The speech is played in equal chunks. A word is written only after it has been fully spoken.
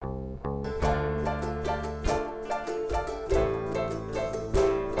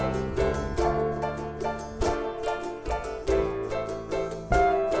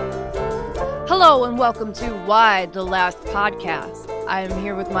Hello and welcome to Why the Last Podcast. I am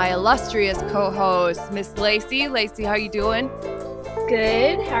here with my illustrious co-host, Miss Lacey. Lacey, how you doing?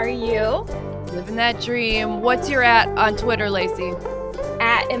 Good. How are you? Living that dream. What's your at on Twitter, Lacey?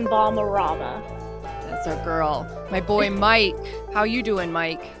 At Embalmarama. That's our girl. My boy Mike. How you doing,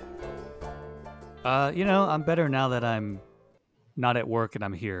 Mike? I'm better now that I'm not at work and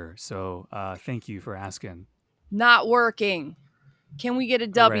I'm here. So thank you for asking. Not working. Can we get a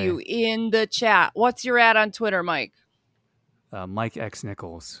W Hooray. in the chat? What's your at on Twitter, Mike? Mike X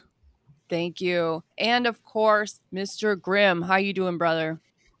Nichols. Thank you. And of course, Mr. Grimm. How you doing, brother?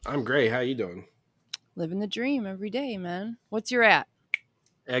 I'm great. How you doing? Living the dream every day, man. What's your at?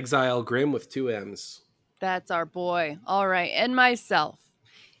 Exile Grim with 2 M's. That's our boy. All right. And myself,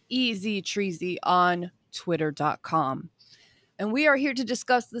 Easy Treasy on Twitter.com. And we are here to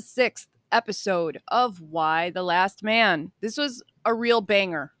discuss the 6th episode of Why the Last Man. This was a real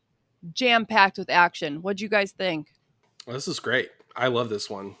banger, jam-packed with action. What'd you guys think? Well, this is great. I love this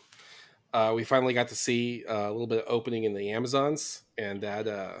one. We finally got to see a little bit of opening in the Amazons, and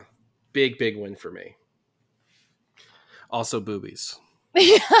that big win for me. Also boobies.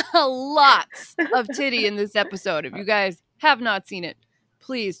 Lots of titty in this episode. If you guys have not seen it,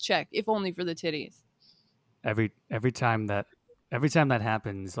 please check, if only for the titties. Every time that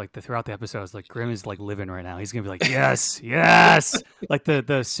happens, like throughout the episodes, like Grimm is like living right now. He's gonna be like, yes, like the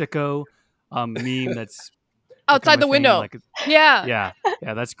sicko meme that's outside the window. Like, yeah.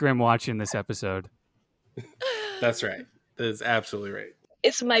 That's Grimm watching this episode. That's right. That is absolutely right.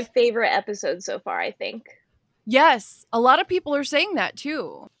 It's my favorite episode so far, I think. Yes, a lot of people are saying that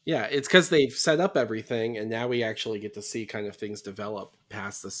too. Yeah, it's because they've set up everything, and now we actually get to see kind of things develop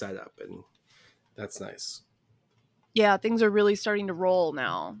past the setup, and that's nice. Yeah, things are really starting to roll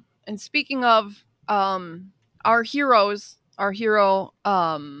now. And speaking of our heroes, our hero,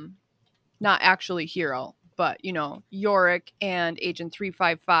 not actually hero, but, Yorick and Agent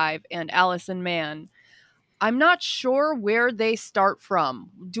 355 and Allison Mann, I'm not sure where they start from.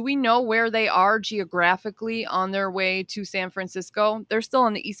 Do we know where they are geographically on their way to San Francisco? They're still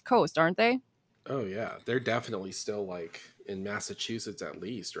on the East Coast, aren't they? Oh, yeah. They're definitely still, like, in Massachusetts at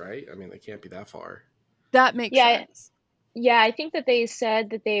least, right? I mean, they can't be that far. That makes sense. Yeah, I think that they said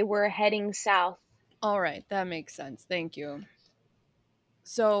that they were heading south. All right, that makes sense. Thank you.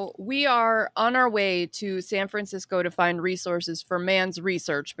 So we are on our way to San Francisco to find resources for Mann's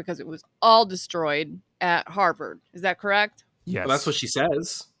research because it was all destroyed at Harvard. Is that correct? Yes, Well, that's what she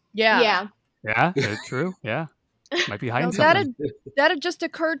says. Yeah. Yeah, true. Yeah, might be hiding Now, something. that had just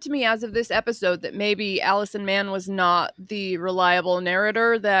occurred to me as of this episode that maybe Allison Mann was not the reliable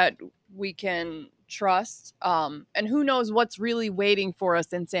narrator that we can trust. And who knows what's really waiting for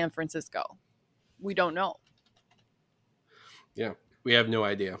us in San Francisco? We don't know. Yeah, we have no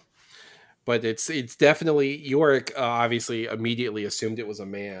idea. But it's definitely Yorick. Obviously, immediately assumed it was a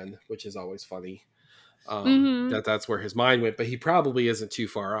man, which is always funny. That's where his mind went. But he probably isn't too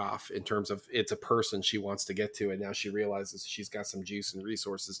far off in terms of it's a person she wants to get to, and now she realizes she's got some juice and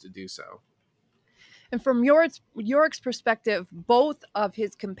resources to do so. And from Yorick's perspective, both of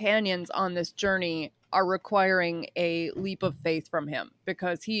his companions on this journey are requiring a leap of faith from him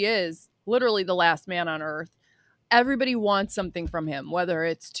because he is literally the last man on Earth. Everybody wants something from him, whether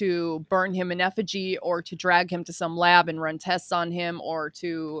it's to burn him in effigy or to drag him to some lab and run tests on him or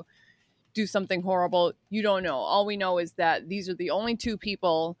to do something horrible. You don't know. All we know is that these are the only two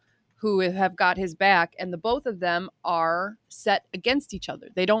people who have got his back, and the both of them are set against each other.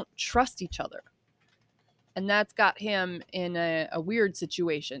 They don't trust each other. And that's got him in a weird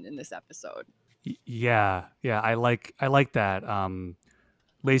situation in this episode. Yeah, I like that.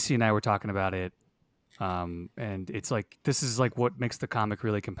 Lacey and I were talking about it. And it's like, this is like what makes the comic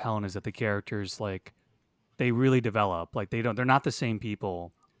really compelling is that the characters, like, they really develop. Like they're not the same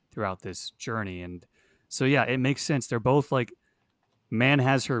people throughout this journey. And so, yeah, it makes sense. They're both like, Mann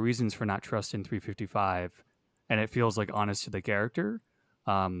has her reasons for not trusting 355 and it feels like honest to the character.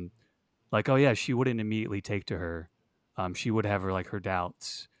 Like, oh yeah, she wouldn't immediately take to her. She would have her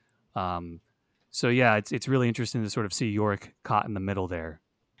doubts. So yeah, it's really interesting to sort of see Yorick caught in the middle there.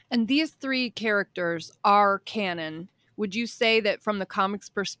 And these three characters are canon. Would you say that from the comics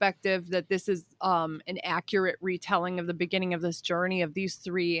perspective that this is an accurate retelling of the beginning of this journey of these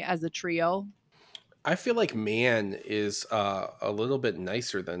three as a trio? I feel like Mann is a little bit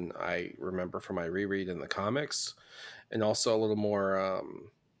nicer than I remember from my reread in the comics, and also a little more.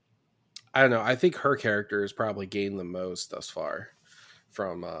 I don't know. I think her character has probably gained the most thus far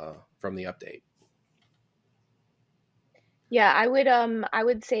from the update. Yeah, I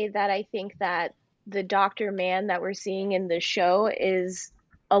would say that I think that the Dr. Mann that we're seeing in the show is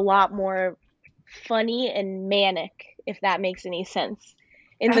a lot more funny and manic, if that makes any sense.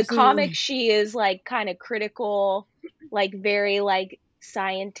 In the comic, Absolutely. she is like kind of critical, like very like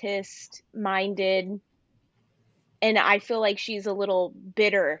scientist minded, and I feel like she's a little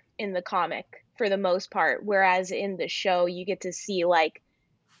bitter in the comic for the most part, whereas in the show you get to see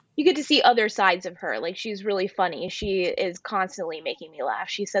other sides of her. Like, she's really funny. She is constantly making me laugh.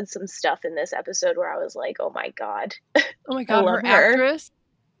 She said some stuff in this episode where I was like, "Oh my god." Oh my I god, love her her. actress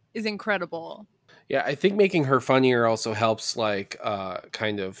is incredible. Yeah, I think making her funnier also helps, like,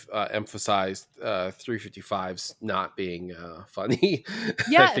 kind of emphasize 355's not being funny. I think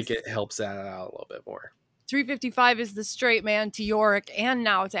Yes. it helps that out a little bit more. 355 is the straight man to Yorick and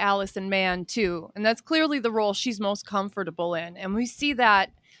now to Allison Mann too. And that's clearly the role she's most comfortable in. And we see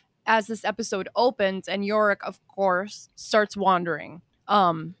that as this episode opens and Yorick, of course, starts wandering.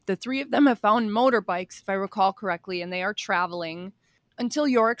 The three of them have found motorbikes, if I recall correctly, and they are traveling until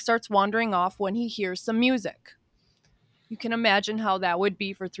Yorick starts wandering off when he hears some music. You can imagine how that would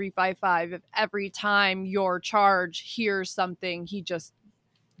be for 355 if every time your charge hears something, he just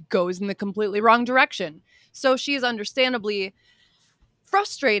goes in the completely wrong direction. So she is understandably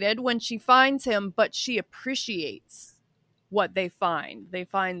frustrated when she finds him, but she appreciates what they find. They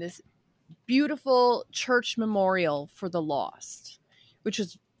find this beautiful church memorial for the lost, which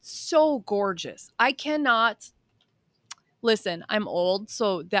is so gorgeous. I cannot listen. I'm old,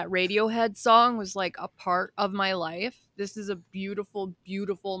 so that Radiohead song was like a part of my life. This is a beautiful,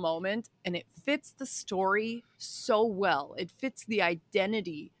 beautiful moment, and it fits the story so well. It fits the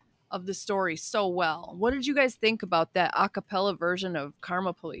identity of the story so well. What did you guys think about that a cappella version of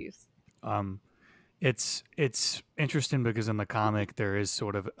Karma Police? It's interesting because in the comic there is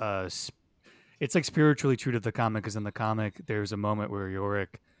sort of it's like spiritually true to the comic, because in the comic there's a moment where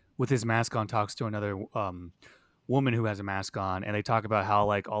Yorick, with his mask on, talks to another woman who has a mask on, and they talk about how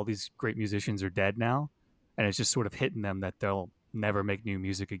like all these great musicians are dead now, and it's just sort of hitting them that they'll never make new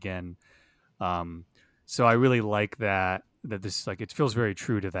music again. So I really like that this, like, it feels very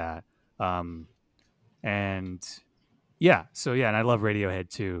true to that. And yeah, so yeah, and I love Radiohead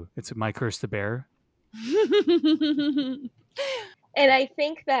too. It's My Curse to Bear. And I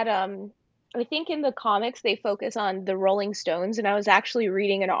think that I think in the comics they focus on the Rolling Stones, and I was actually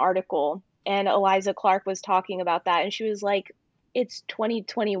reading an article and Eliza Clark was talking about that, and she was like, it's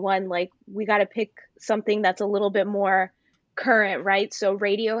 2021, like we got to pick something that's a little bit more current, right? So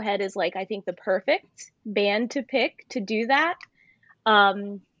Radiohead is like, I think, the perfect band to pick to do that.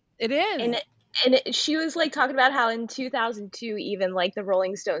 It is. She was like talking about how in 2002 even like the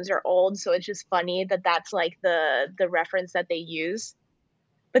Rolling Stones are old, so it's just funny that that's like the reference that they use.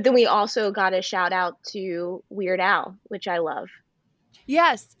 But then we also got a shout out to Weird Al, which I love.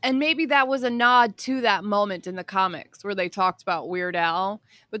 Yes, and maybe that was a nod to that moment in the comics where they talked about Weird Al,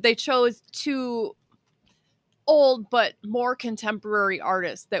 but they chose two old but more contemporary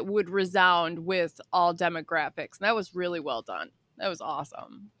artists that would resound with all demographics. And that was really well done. That was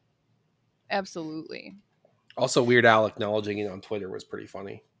awesome. Absolutely. Also, Weird Al acknowledging it on Twitter was pretty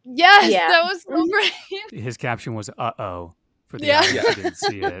funny. Yes, Yeah. that was so great. His caption was "uh-oh" for the Yeah. audience who didn't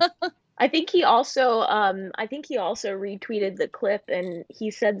see it. I think he also retweeted the clip, and he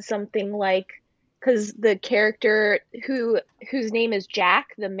said something like, because the character whose name is Jack,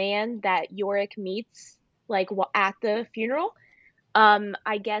 the man that Yorick meets like at the funeral,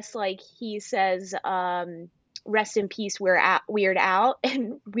 I guess like he says, rest in peace, Weird Al,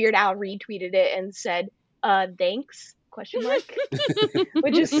 and Weird Al retweeted it and said, thanks, ?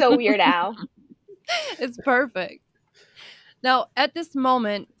 Which is so Weird Al. It's perfect. Now, at this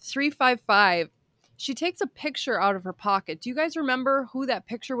moment, 355, she takes a picture out of her pocket. Do you guys remember who that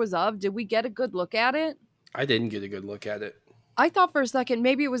picture was of? Did we get a good look at it? I didn't get a good look at it. I thought for a second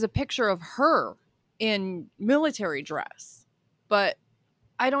maybe it was a picture of her in military dress, but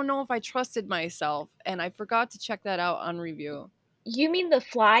I don't know if I trusted myself, and I forgot to check that out on review. You mean the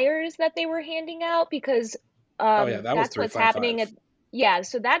flyers that they were handing out? Because Oh yeah, that was that's what's 355. happening yeah,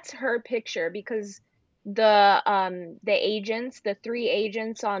 so that's her picture, because the agents, the three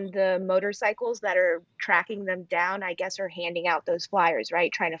agents on the motorcycles that are tracking them down, I guess, are handing out those flyers,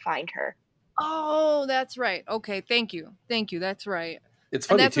 right? Trying to find her. Oh, that's right. Okay, thank you. That's right. It's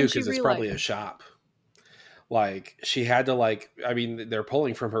And funny that's too when she because it's probably realized- a shop. Like, she had to, like, I mean, they're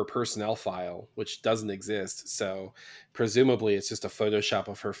pulling from her personnel file, which doesn't exist. So presumably it's just a Photoshop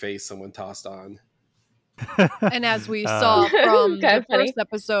of her face someone tossed on. And as we saw from the Kinda funny. first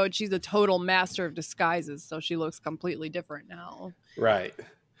episode, she's a total master of disguises, so she looks completely different now. Right.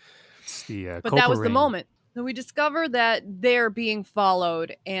 It's the But that Copa was the ring. moment. And we discover that they're being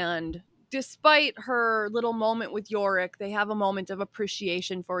followed, and despite her little moment with Yorick, they have a moment of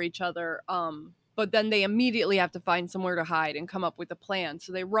appreciation for each other. but then they immediately have to find somewhere to hide and come up with a plan.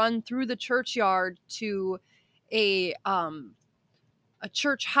 So they run through the churchyard to a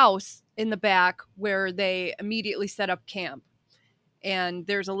church house in the back where they immediately set up camp. And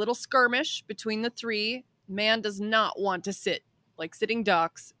there's a little skirmish between the three. Man does not want to sit like sitting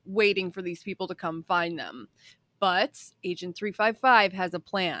ducks waiting for these people to come find them. But Agent 355 has a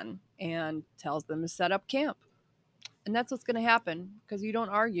plan and tells them to set up camp. And that's what's going to happen, because you don't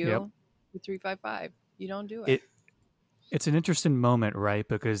argue with 355. You don't do it. It's an interesting moment, right?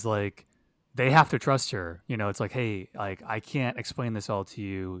 Because like they have to trust her. You know, it's like, hey, like I can't explain this all to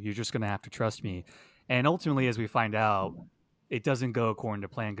you. You're just going to have to trust me. And ultimately, as we find out, it doesn't go according to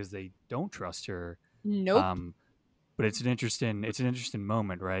plan because they don't trust her. Nope. But it's an interesting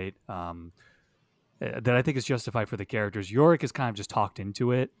moment, right? That I think is justified for the characters. Yorick is kind of just talked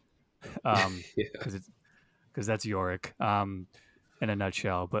into it, because that's Yorick, in a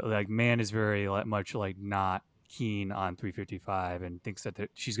nutshell. But like, Man is very much like not keen on 355 and thinks that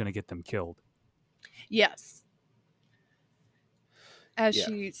she's going to get them killed. Yes. As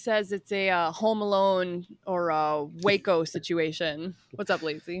she says, it's a Home Alone or a Waco situation. What's up,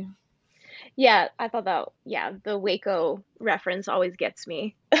 Lacey? Yeah, I thought that, the Waco reference always gets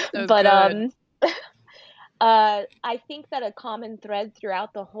me. But I think that a common thread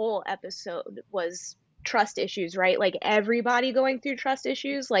throughout the whole episode was trust issues, right? Like everybody going through trust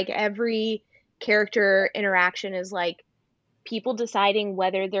issues, like every character interaction is like people deciding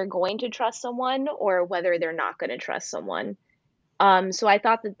whether they're going to trust someone or whether they're not going to trust someone. So I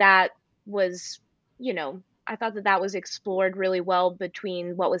thought that was, I thought that was explored really well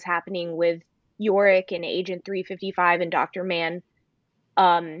between what was happening with Yorick and Agent 355 and Dr. Man.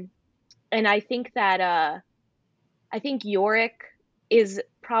 And I think that, I think Yorick is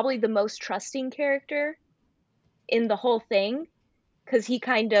probably the most trusting character in the whole thing, because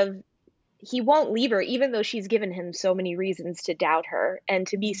he won't leave her, even though she's given him so many reasons to doubt her and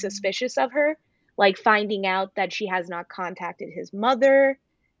to be suspicious of her, like finding out that she has not contacted his mother.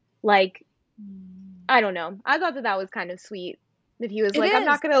 Like, I don't know. I thought that was kind of sweet that he was like, I'm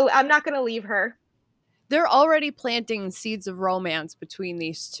not gonna leave her. They're already planting seeds of romance between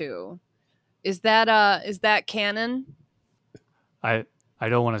these two. Is that canon? I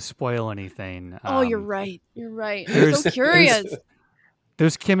don't want to spoil anything. Oh, you're right. You're right. I'm so curious.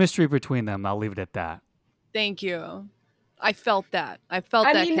 There's chemistry between them. I'll leave it at that. Thank you. I felt that. I felt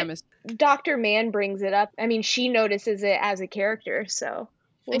that chemistry. Dr. Man brings it up. I mean, she notices it as a character, so.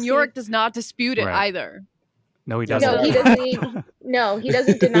 And Yorick does not dispute it either. No, he doesn't. No, he doesn't. No, he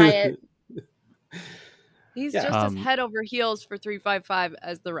doesn't deny it. He's just as head over heels for 355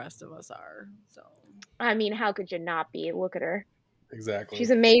 as the rest of us are. So, I mean, how could you not be? Look at her. Exactly.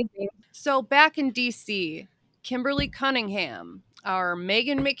 She's amazing. So back in DC, Kimberly Cunningham, our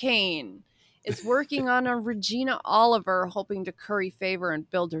Meghan McCain, is working on a Regina Oliver, hoping to curry favor and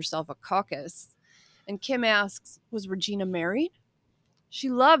build herself a caucus. And Kim asks, was Regina married? She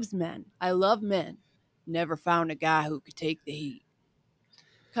loves men. I love men. Never found a guy who could take the heat.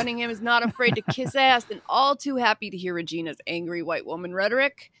 Cunningham is not afraid to kiss ass and all too happy to hear Regina's angry white woman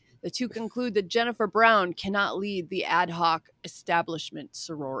rhetoric. The two conclude that Jennifer Brown cannot lead the ad hoc establishment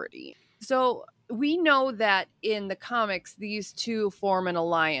sorority. So we know that in the comics, these two form an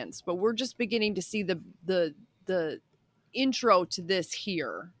alliance, but we're just beginning to see the intro to this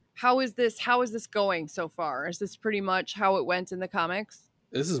here. How is this going so far? Is this pretty much how it went in the comics?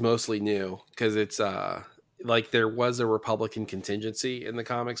 This is mostly new because it's like there was a Republican contingency in the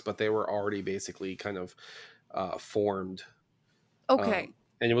comics, but they were already basically kind of formed. Okay.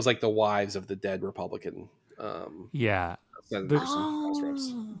 And it was like the wives of the dead Republican. Senators and House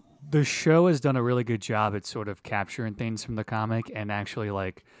reps. The show has done a really good job at sort of capturing things from the comic and actually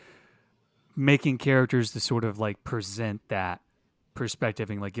like making characters to sort of like present that perspective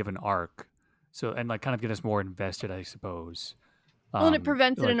and like give an arc. So, and like kind of get us more invested, I suppose. Well, and it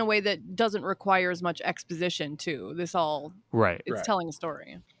prevents it in a way that doesn't require as much exposition too. This all it's telling a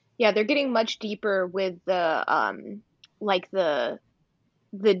story. Yeah, they're getting much deeper with the like the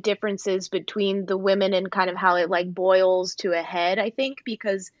differences between the women and kind of how it like boils to a head, I think,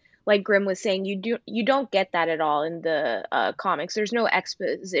 because like Grim was saying, you don't get that at all in the comics. There's no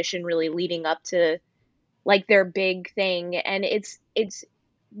exposition really leading up to like their big thing, and it's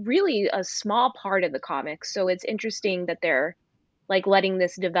really a small part of the comics. So it's interesting that they're like letting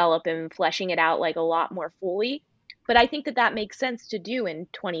this develop and fleshing it out like a lot more fully. But I think that makes sense to do in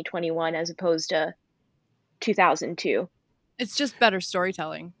 2021 as opposed to 2002. It's just better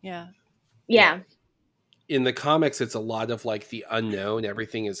storytelling. Yeah. In the comics, it's a lot of like the unknown.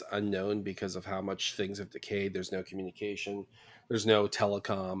 Everything is unknown because of how much things have decayed. There's no communication. There's no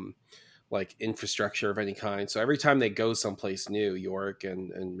telecom. like infrastructure of any kind. So every time they go someplace new, Yorick and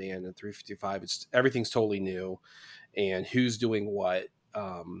Man and 355, everything's totally new, and who's doing what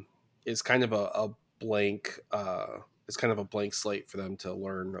is kind of a blank. It's kind of a blank slate for them to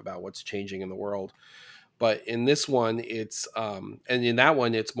learn about what's changing in the world. But in this one, it's and in that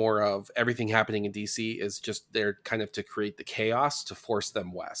one, it's more of everything happening in DC is just there kind of to create the chaos to force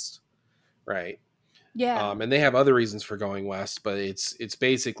them west, right? Yeah. And they have other reasons for going west, but it's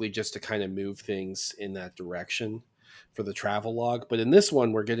basically just to kind of move things in that direction for the travel log. But in this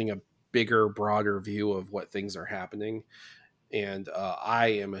one, we're getting a bigger, broader view of what things are happening, and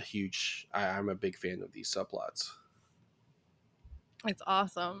I'm a big fan of these subplots. It's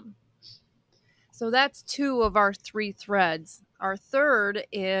awesome. So that's 2 of our 3 threads. Our third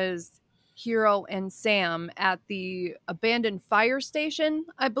is Hiro and Sam at the abandoned fire station,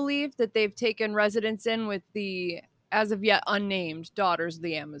 I believe, that they've taken residence in with the as of yet unnamed Daughters of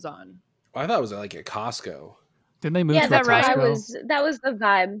the Amazon. I thought it was like at Costco. Didn't they move Yeah, to that's Costco? that was the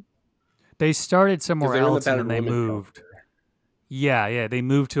vibe. They started somewhere They're in the else and then battered they women moved. shelter. Yeah, they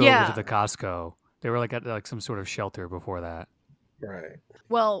moved over Yeah. to the Costco. They were like at like some sort of shelter before that. Right.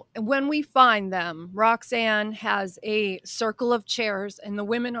 Well, when we find them, Roxanne has a circle of chairs and the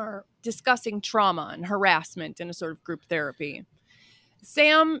women are discussing trauma and harassment in a sort of group therapy.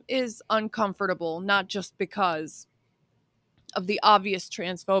 Sam is uncomfortable, not just because of the obvious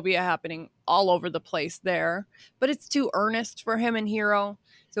transphobia happening all over the place there, but it's too earnest for him and Hiro.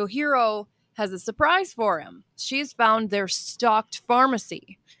 So Hiro has a surprise for him. She's found their stocked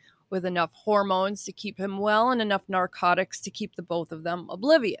pharmacy with enough hormones to keep him well and enough narcotics to keep the both of them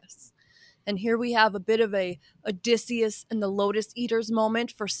oblivious. And here we have a bit of a Odysseus and the Lotus Eaters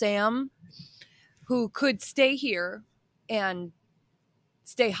moment for Sam, who could stay here and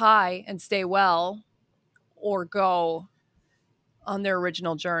stay high and stay well, or go on their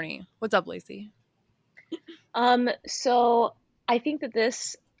original journey. What's up, Lacey? So I think that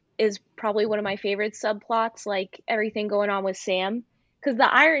this is probably one of my favorite subplots, like everything going on with Sam. Because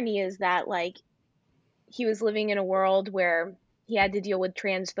the irony is that, like, he was living in a world where he had to deal with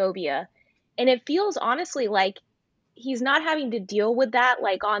transphobia. And it feels honestly like he's not having to deal with that,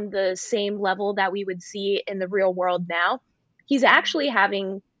 like, on the same level that we would see in the real world now. He's actually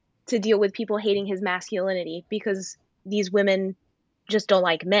having to deal with people hating his masculinity because these women just don't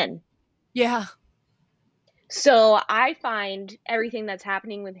like men. Yeah. So I find everything that's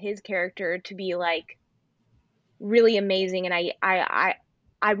happening with his character to be like really amazing, and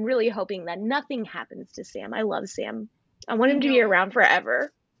I'm really hoping that nothing happens to Sam. I love Sam. I want him to be around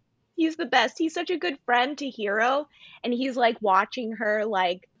forever. He's the best. He's such a good friend to Hiro, and he's like watching her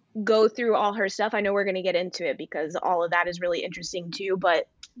like go through all her stuff. I know we're going to get into it because all of that is really interesting too, but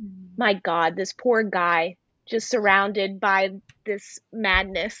my God, this poor guy just surrounded by this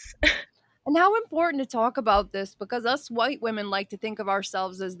madness. And how important to talk about this, because us white women like to think of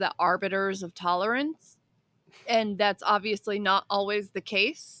ourselves as the arbiters of tolerance. And that's obviously not always the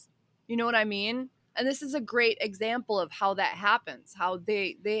case. You know what I mean? And this is a great example of how that happens, how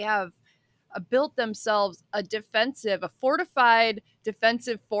they have built themselves a fortified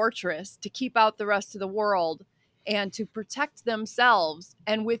defensive fortress to keep out the rest of the world and to protect themselves.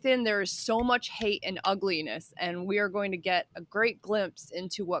 And within there is so much hate and ugliness. And we are going to get a great glimpse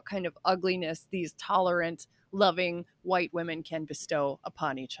into what kind of ugliness these tolerant, loving white women can bestow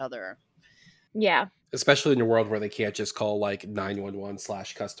upon each other. Yeah. Especially in a world where they can't just call like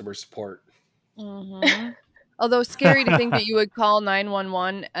 911/customer support. Mm-hmm. Although scary to think that you would call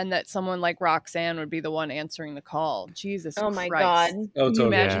 911 and that someone like Roxanne would be the one answering the call. Jesus Christ. Oh my God. Oh, Can you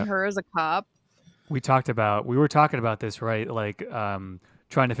imagine her as a cop? We were talking about this, right? Like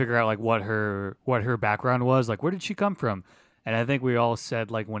trying to figure out like what her background was, like where did she come from? And I think we all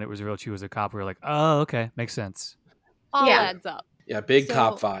said like when it was revealed she was a cop, we were like, oh, okay, makes sense. All adds up. Yeah, big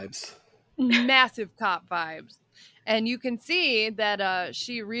cop vibes. Massive cop vibes. And you can see that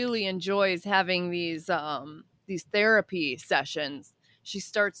she really enjoys having these therapy sessions. She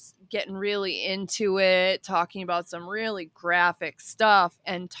starts getting really into it, talking about some really graphic stuff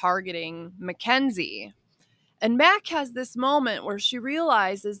and targeting Mackenzie. And Mac has this moment where she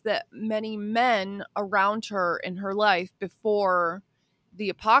realizes that many men around her in her life before the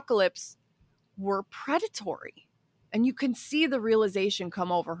apocalypse were predatory. And you can see the realization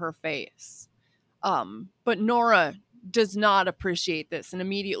come over her face. But Nora does not appreciate this and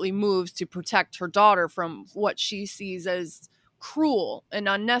immediately moves to protect her daughter from what she sees as cruel and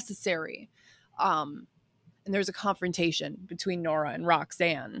unnecessary. And there's a confrontation between Nora and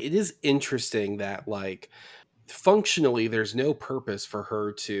Roxanne. It is interesting that, like, functionally there's no purpose for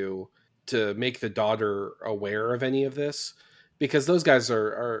her to make the daughter aware of any of this, because those guys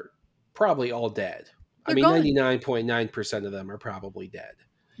are probably all dead. They're I mean, gone. 99.9% of them are probably dead.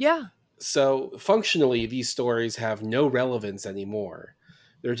 Yeah. So functionally, these stories have no relevance anymore.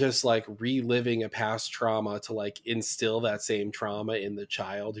 They're just like reliving a past trauma to like instill that same trauma in the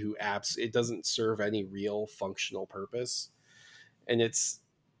child who it doesn't serve any real functional purpose. And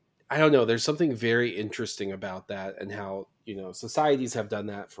I don't know, there's something very interesting about that, and how, societies have done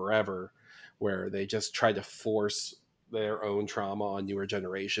that forever, where they just try to force their own trauma on newer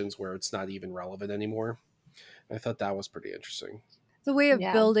generations where it's not even relevant anymore. I thought that was pretty interesting. It's a way of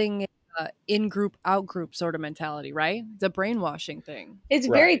Yeah. building in-group, out-group sort of mentality, right? It's a brainwashing thing. It's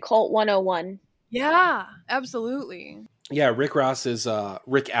very Right. Cult 101. Yeah, absolutely. Yeah, Rick Ross is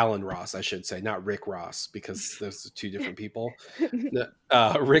Rick Allen Ross, I should say, not Rick Ross, because those are two different people.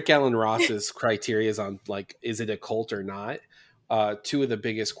 Rick Allen Ross's criteria is on like, is it a cult or not? Two of the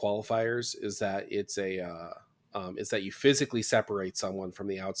biggest qualifiers is that it's is that you physically separate someone from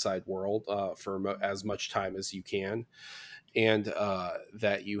the outside world for as much time as you can, and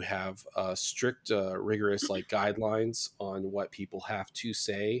that you have strict, rigorous like guidelines on what people have to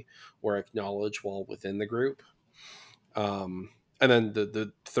say or acknowledge while within the group. And then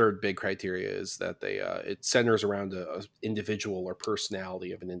the third big criteria is that it centers around a individual or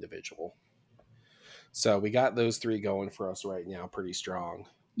personality of an individual. So we got those three going for us right now, pretty strong.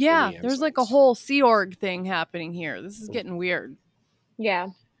 Yeah, there's like a whole Sea Org thing happening here. This is getting weird. Yeah.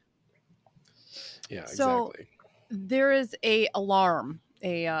 Yeah, so exactly. There is a alarm,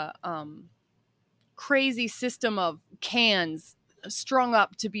 a crazy system of cans strung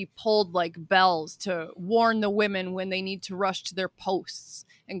up to be pulled like bells to warn the women when they need to rush to their posts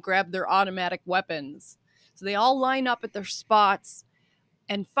and grab their automatic weapons. So they all line up at their spots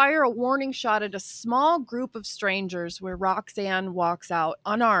and fire a warning shot at a small group of strangers, where Roxanne walks out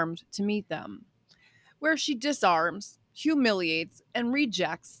unarmed to meet them, where she disarms, humiliates, and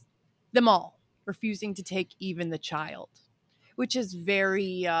rejects them all, refusing to take even the child, which is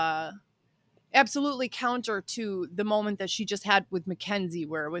very absolutely counter to the moment that she just had with Mackenzie,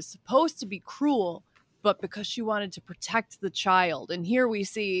 where it was supposed to be cruel, but because she wanted to protect the child. And here we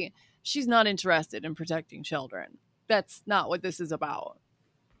see she's not interested in protecting children. That's not what this is about.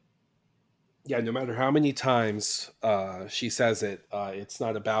 Yeah, no matter how many times she says it, it's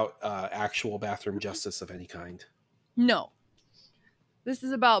not about actual bathroom justice of any kind. No. This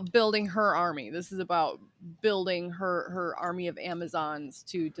is about building her army. This is about building her army of Amazons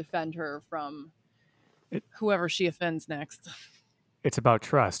to defend her from whoever she offends next. It's about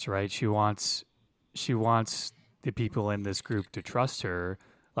trust, right? She wants the people in this group to trust her.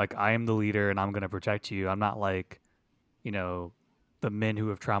 Like, I am the leader and I'm going to protect you. I'm not like, the men who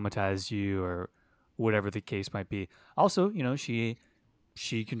have traumatized you or whatever the case might be. Also,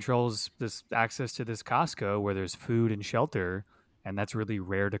 she controls this access to this Costco where there's food and shelter, and that's really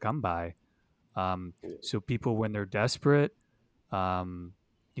rare to come by. So people, when they're desperate, they'll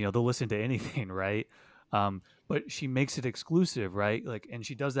listen to anything, right? But she makes it exclusive, right? Like, and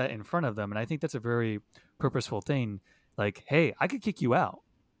she does that in front of them, and I think that's a very purposeful thing. Like, hey, I could kick you out,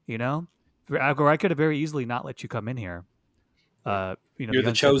 or I could have very easily not let you come in here. You're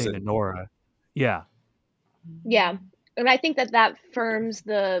the chosen. To Nora. Yeah. Yeah. And I think that firms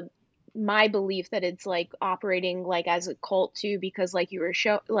my belief that it's like operating like as a cult too, because like you were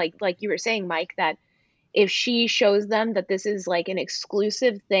saying, Mike, that if she shows them that this is like an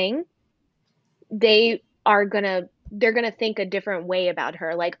exclusive thing, they're gonna think a different way about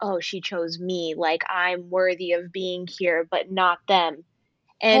her. Like, oh, she chose me, like I'm worthy of being here, but not them.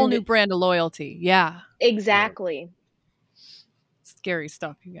 And whole new brand of loyalty. Yeah. Exactly. Scary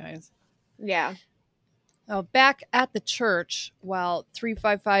stuff, you guys. Yeah. Back at the church, while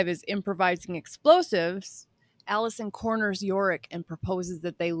 355 is improvising explosives, Allison corners Yorick and proposes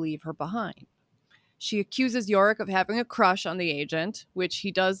that they leave her behind. She accuses Yorick of having a crush on the agent, which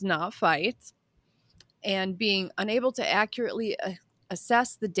he does not fight, and being unable to accurately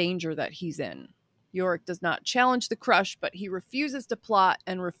assess the danger that he's in. Yorick does not challenge the crush, but he refuses to plot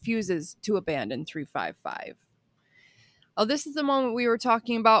and refuses to abandon 355. Oh, this is the moment we were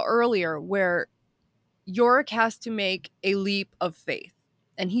talking about earlier, where Yorick has to make a leap of faith,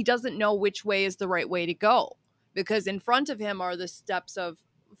 and he doesn't know which way is the right way to go, because in front of him are the steps of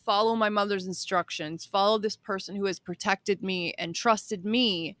follow my mother's instructions, follow this person who has protected me and trusted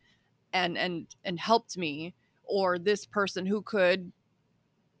me and helped me, or this person who could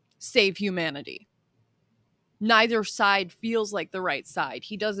save humanity. Neither side feels like the right side.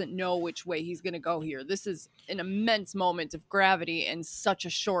 He doesn't know which way he's going to go here. This is an immense moment of gravity and such a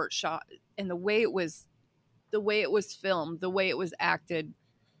short shot. And the way it was filmed, the way it was acted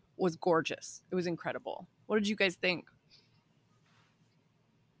was gorgeous. It was incredible. What did you guys think?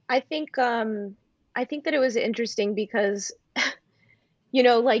 I think that it was interesting because you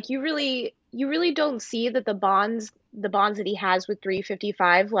know, like you really don't see that the bonds that he has with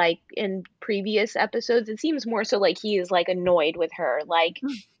 355 like in previous episodes. It seems more so like he is like annoyed with her. Like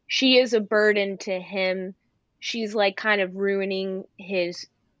she is a burden to him. She's like kind of ruining his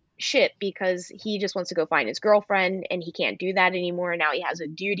shit because he just wants to go find his girlfriend and he can't do that anymore. Now he has a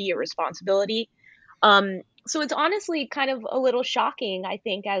duty, a responsibility. So it's honestly kind of a little shocking, I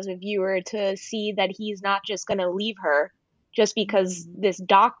think, as a viewer to see that he's not just going to leave her just because this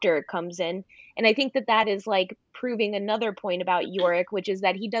doctor comes in. And I think that that is like proving another point about Yorick, which is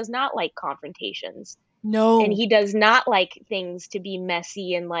that he does not like confrontations and No. he does not like things to be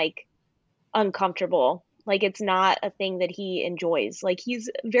messy and like uncomfortable. Like it's not a thing that he enjoys. Like he's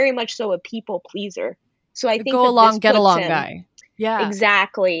very much so a people pleaser. So I The think go that this along, get puts along him guy. Yeah.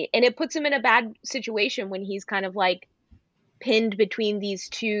 exactly. And it puts him in a bad situation when he's kind of like pinned between these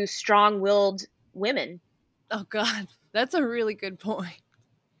two strong-willed women. Oh God, that's a really good point.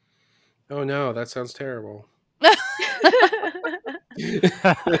 Oh no, that sounds terrible.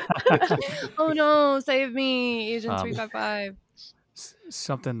 Oh no, save me, Agent Um, 355.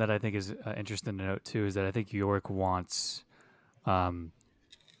 Something that I think is interesting to note too is that I think Yorick wants,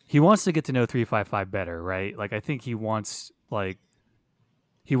 he wants to get to know 355 better, right? Like I think he wants to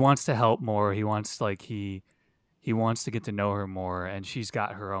help more. He wants he wants to get to know her more, and she's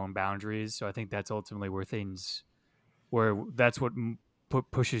got her own boundaries. So I think that's ultimately where that's what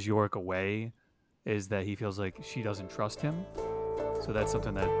pushes Yorick away, is that he feels like she doesn't trust him. So that's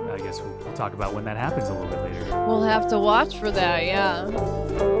something that I guess we'll talk about when that happens a little bit later. We'll have to watch for that, yeah.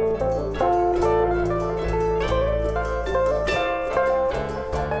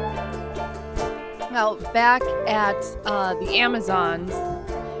 Well, back at the Amazons,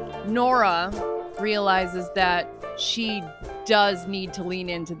 Nora realizes that she does need to lean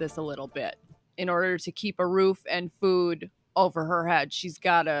into this a little bit in order to keep a roof and food over her head. She's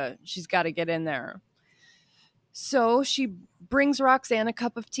gotta get in there. So she brings Roxanne a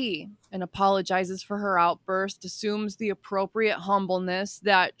cup of tea and apologizes for her outburst, assumes the appropriate humbleness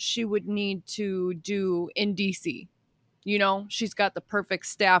that she would need to do in DC. You know, she's got the perfect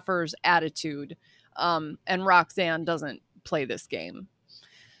staffer's attitude, and Roxanne doesn't play this game.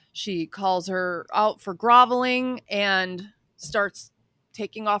 She calls her out for groveling and starts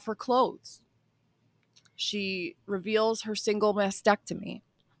taking off her clothes. She reveals her single mastectomy.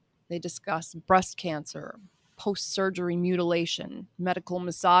 They discuss breast cancer, post-surgery mutilation, medical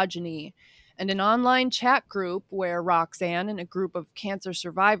misogyny, and an online chat group where Roxanne and a group of cancer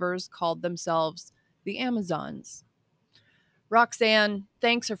survivors called themselves the Amazons. Roxanne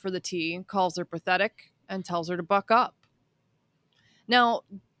thanks her for the tea, calls her pathetic, and tells her to buck up. Now,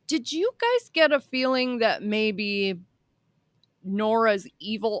 did you guys get a feeling that maybe Nora's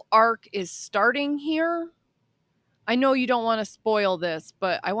evil arc is starting here? I know you don't want to spoil this,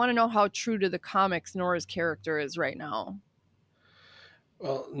 but I want to know how true to the comics Nora's character is right now.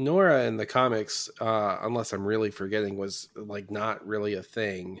 Well, Nora in the comics, unless I'm really forgetting, was like not really a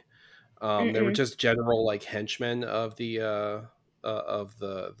thing. They were Mm-mm. just general like henchmen of the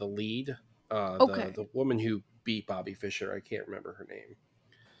lead, Okay. the woman who beat Bobby Fischer. I can't remember her name,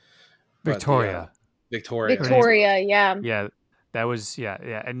 but the Victoria. Victoria. Her name's That's Victoria, yeah. Yeah, that was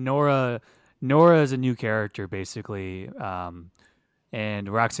yeah. And Nora is a new character basically, and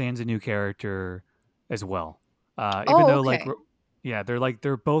Roxanne's a new character as well. Even Oh, though okay.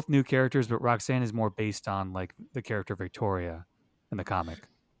 they're both new characters, but Roxanne is more based on like the character Victoria in the comic.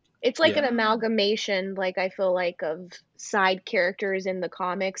 It's like an yeah. amalgamation, like I feel like of side characters in the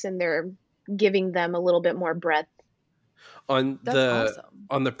comics and they're giving them a little bit more breadth. On That's the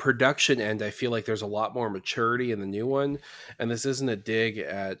awesome. production end, I feel like there's a lot more maturity in the new one, and this isn't a dig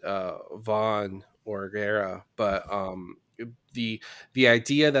at Vaughn or Guerra, but the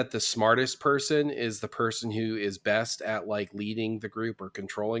idea that the smartest person is the person who is best at like leading the group or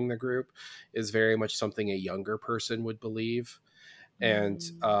controlling the group is very much something a younger person would believe. And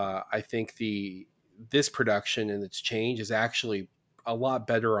I think this production and its change is actually a lot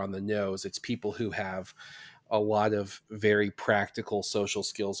better on the nose. It's people who have a lot of very practical social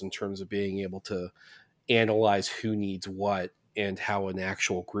skills in terms of being able to analyze who needs what and how an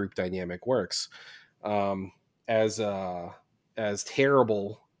actual group dynamic works. Um, as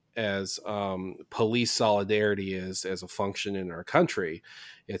terrible as police solidarity is as a function in our country,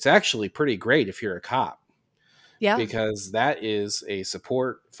 it's actually pretty great if you're a cop, Yeah. because that is a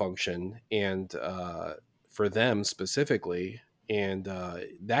support function, and for them specifically, and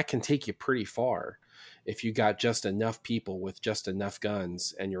that can take you pretty far if you got just enough people with just enough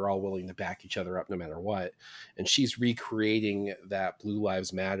guns and you're all willing to back each other up no matter what. And she's recreating that Blue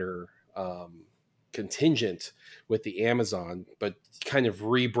Lives Matter contingent with the Amazon, but kind of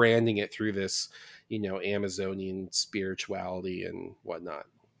rebranding it through this, Amazonian spirituality and whatnot.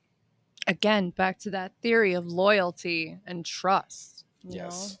 Again, back to that theory of loyalty and trust.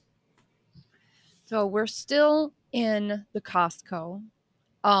 Yes. So we're still in the Costco.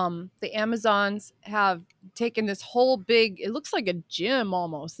 The Amazons have taken this whole big, it looks like a gym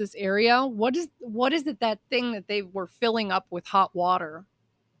almost, this area. What is it, that thing that they were filling up with hot water?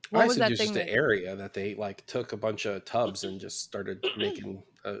 What was that thing? Just the area that they like took a bunch of tubs and just started making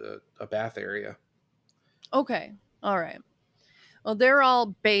a bath area. Okay. All right. Well, they're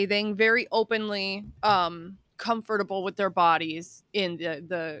all bathing very openly, comfortable with their bodies in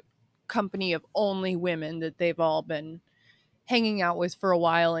the company of only women that they've all been hanging out with for a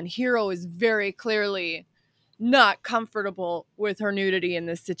while. And Hiro is very clearly not comfortable with her nudity in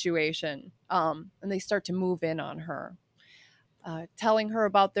this situation. And they start to move in on her, telling her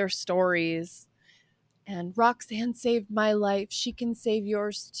about their stories. And Roxanne saved my life. She can save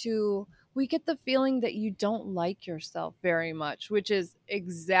yours too. We get the feeling that you don't like yourself very much, which is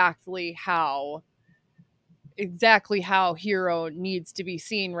exactly how Hiro needs to be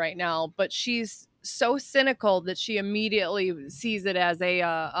seen right now. But she's so cynical that she immediately sees it as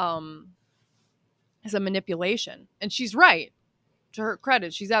a manipulation. And she's right. To her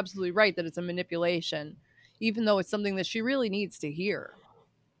credit, she's absolutely right that it's a manipulation, even though it's something that she really needs to hear.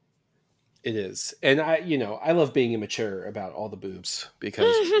 It is. And I love being immature about all the boobs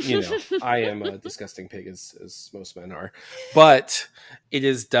because, I am a disgusting pig as most men are. But it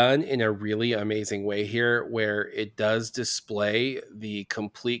is done in a really amazing way here where it does display the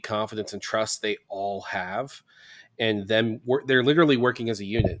complete confidence and trust they all have. And they're literally working as a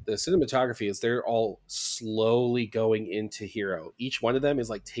unit. The cinematography is they're all slowly going into Hiro. Each one of them is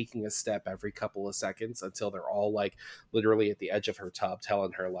like taking a step every couple of seconds until they're all like literally at the edge of her tub,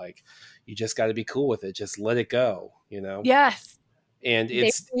 telling her like, you just got to be cool with it. Just let it go, Yes. And they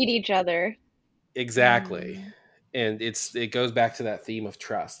feed each other. Exactly. And it goes back to that theme of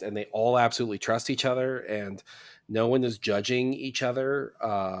trust, and they all absolutely trust each other, and no one is judging each other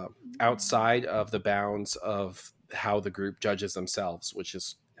outside of the bounds of how the group judges themselves, which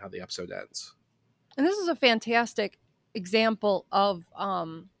is how the episode ends. And this is a fantastic example of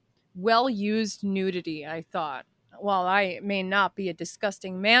well-used nudity, I thought. While I may not be a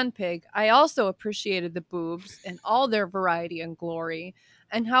disgusting man pig, I also appreciated the boobs and all their variety and glory,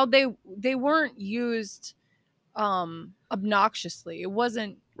 and how they weren't used obnoxiously. It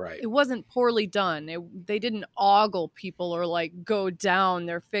wasn't poorly done. They didn't ogle people or like go down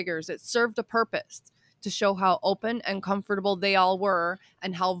their figures. It served a purpose to show how open and comfortable they all were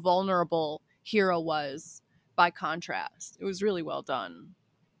and how vulnerable Hiro was by contrast. It was really well done.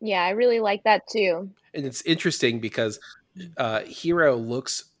 Yeah, I really like that too. And it's interesting because Hiro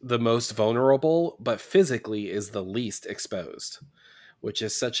looks the most vulnerable, but physically is the least exposed, which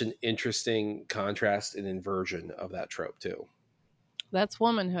is such an interesting contrast and inversion of that trope too. That's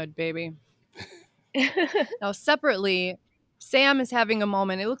womanhood, baby. Now, separately, Sam is having a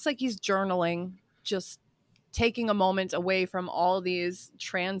moment. It looks like he's journaling, just taking a moment away from all these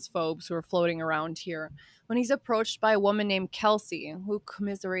transphobes who are floating around here, when he's approached by a woman named Kelsey, who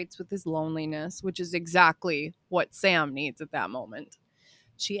commiserates with his loneliness, which is exactly what Sam needs at that moment.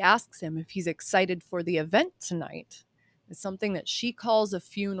 She asks him if he's excited for the event tonight. It's something that she calls a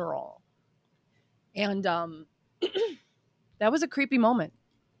funeral. And that was a creepy moment.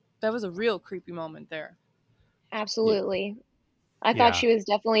 That was a real creepy moment there. Absolutely. Yeah. I thought she was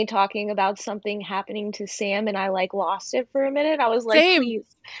definitely talking about something happening to Sam, and I like lost it for a minute. I was like, Same.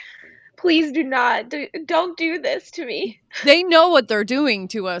 Please don't do this to me. They know what they're doing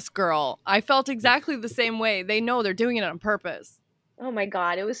to us, girl. I felt exactly the same way. They know they're doing it on purpose. Oh my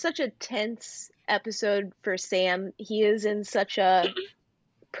God. It was such a tense episode for Sam. He is in such a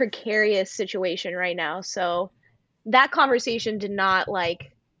precarious situation right now. So that conversation did not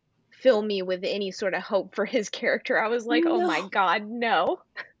like fill me with any sort of hope for his character. I was like, no. Oh my God, no.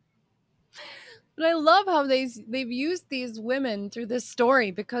 But I love how they've used these women through this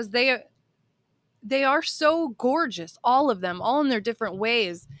story because they are so gorgeous, all of them, all in their different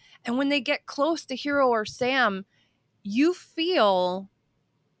ways. And when they get close to Hiro or Sam, you feel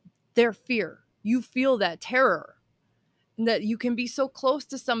their fear. You feel that terror. And that you can be so close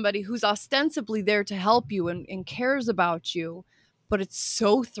to somebody who's ostensibly there to help you and cares about you, but it's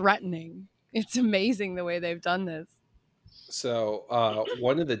so threatening. It's amazing the way they've done this. So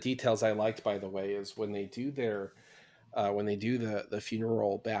one of the details I liked, by the way, is when they do their when they do the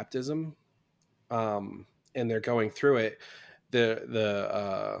funeral baptism, and they're going through it,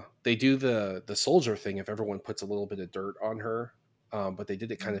 they do the soldier thing if everyone puts a little bit of dirt on her, but they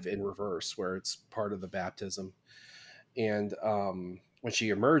did it kind of in reverse where it's part of the baptism. And when she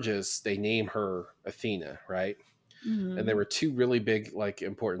emerges, they name her Athena, right? Mm-hmm. And there were two really big, like,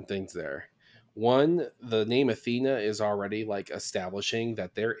 important things there. One, the name Athena is already like establishing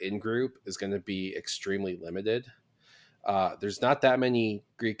that their in group is going to be extremely limited. There's not that many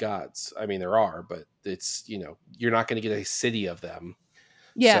Greek gods. I mean, there are, but it's, you're not going to get a city of them.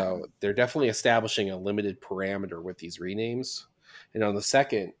 Yeah. So they're definitely establishing a limited parameter with these renames. And on the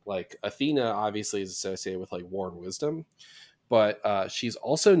second, like, Athena obviously is associated with like war and wisdom, but she's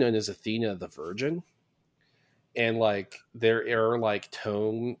also known as Athena the Virgin. And like there are like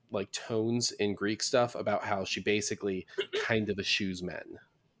tones in Greek stuff about how she basically kind of eschews men.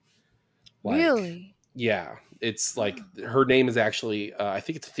 Like, really? Yeah, it's like her name is actually I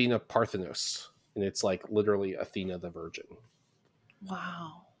think it's Athena Parthenos, and it's like literally Athena the Virgin.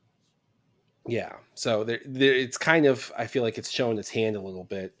 Wow. Yeah, so there, it's kind of, I feel like it's showing its hand a little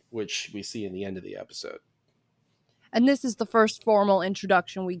bit, which we see in the end of the episode. And this is the first formal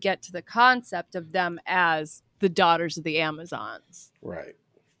introduction we get to the concept of them as the daughters of the Amazons. Right.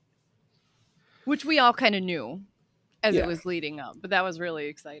 Which we all kind of knew as Yeah. it was leading up, but that was really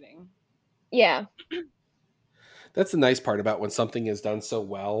exciting. Yeah. That's the nice part about when something is done so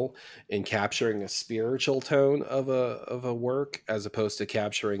well in capturing a spiritual tone of a work as opposed to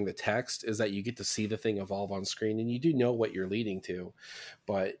capturing the text, is that you get to see the thing evolve on screen and you do know what you're leading to,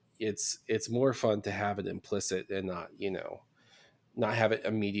 but it's more fun to have it implicit and not have it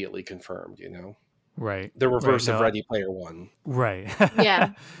immediately confirmed, Right. The reverse Right, of no. Ready Player One. Right.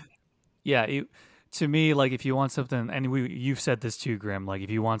 Yeah. Yeah. To me, like, if you want something, and you've said this too, Grim, like, if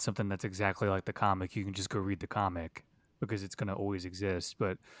you want something that's exactly like the comic, you can just go read the comic because it's going to always exist.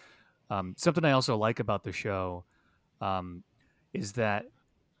 But something I also like about the show is that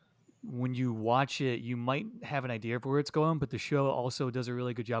when you watch it, you might have an idea of where it's going, but the show also does a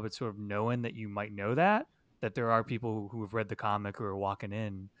really good job at sort of knowing that you might know that there are people who have read the comic who are walking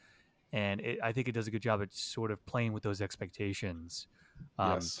in. And I think it does a good job at sort of playing with those expectations.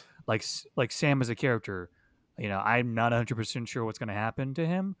 Yes. Like Sam as a character, I'm not 100% sure what's going to happen to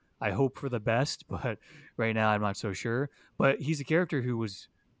him. I hope for the best, but right now I'm not so sure. But he's a character who was,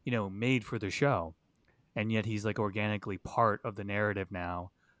 made for the show, and yet he's like organically part of the narrative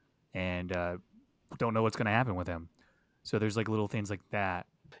now, and don't know what's going to happen with him. So there's like little things like that.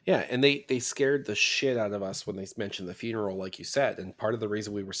 Yeah, and they scared the shit out of us when they mentioned the funeral, like you said. And part of the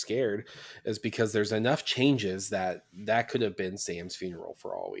reason we were scared is because there's enough changes that could have been Sam's funeral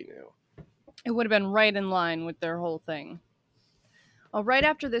for all we knew. It would have been right in line with their whole thing. Well, right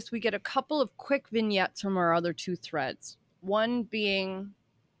after this, we get a couple of quick vignettes from our other two threads. One being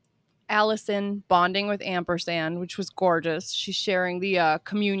Allison bonding with Ampersand, which was gorgeous. She's sharing the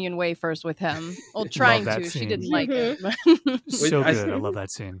communion wafers with him. Well, trying to. Scene. She didn't like it. So good. I love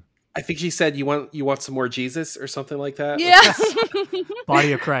that scene. I think she said, "You want some more Jesus" or something like that. Yeah.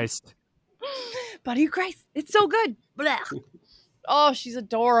 Body of Christ. Body of Christ. It's so good. Blah. Oh, she's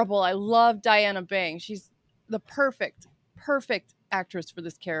adorable. I love Diana Bang. She's the perfect actress for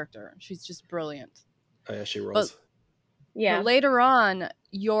this character. She's just brilliant. Oh, yeah, she rolls. But later on,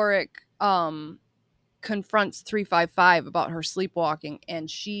 Yorick confronts 355 about her sleepwalking,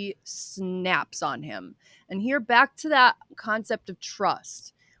 and she snaps on him. And here, back to that concept of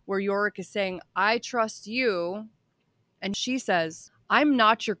trust, where Yorick is saying, I trust you. And she says, I'm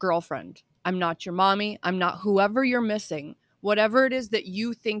not your girlfriend. I'm not your mommy. I'm not whoever you're missing. Whatever it is that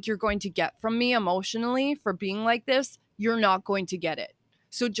you think you're going to get from me emotionally for being like this, you're not going to get it.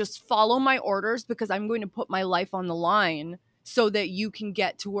 So just follow my orders, because I'm going to put my life on the line so that you can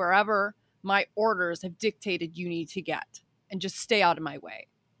get to wherever my orders have dictated you need to get, and just stay out of my way,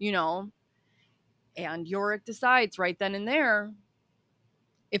 And Yorick decides right then and there,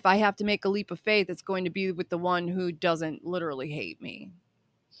 if I have to make a leap of faith, it's going to be with the one who doesn't literally hate me.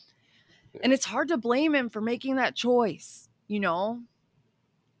 And it's hard to blame him for making that choice, because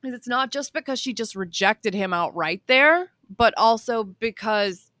it's not just because she just rejected him outright there, but also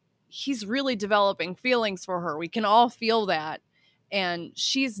because he's really developing feelings for her. We can all feel that. And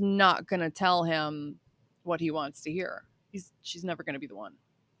she's not going to tell him what he wants to hear. She's never going to be the one.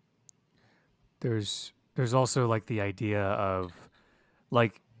 There's also like the idea of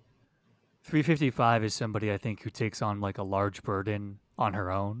like 355 is somebody I think who takes on like a large burden on her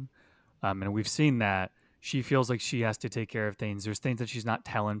own. And we've seen that she feels like she has to take care of things. There's things that she's not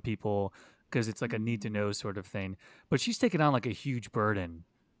telling people because it's like a need to know sort of thing. But she's taken on like a huge burden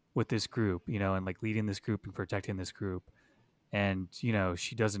with this group, and like leading this group and protecting this group. And,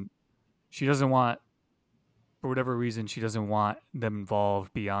 she doesn't want, for whatever reason, she doesn't want them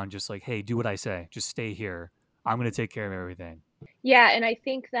involved beyond just like, hey, do what I say. Just stay here. I'm going to take care of everything. Yeah, and I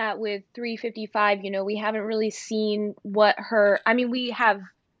think that with 355, we haven't really seen what her, I mean, we have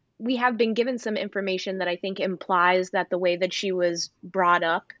been given some information that I think implies that the way that she was brought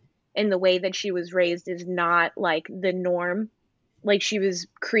up and the way that she was raised is not like the norm. Like she was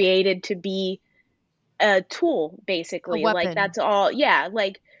created to be a tool, A basically. Like weapon. that's all. Yeah,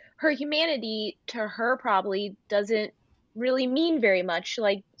 like her humanity to her probably doesn't really mean very much.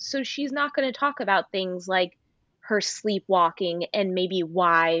 Like, so she's not going to talk about things like her sleepwalking and maybe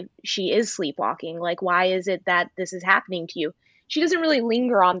why she is sleepwalking. Like, why is it that this is happening to you? She doesn't really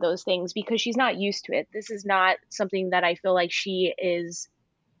linger on those things because she's not used to it. This is not something that I feel like she is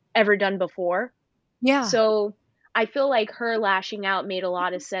ever done before. Yeah. So I feel like her lashing out made a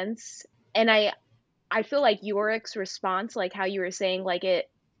lot of sense. And I feel like Yorick's response, like how you were saying, like it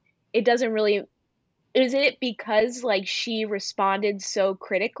doesn't really, is it because like she responded so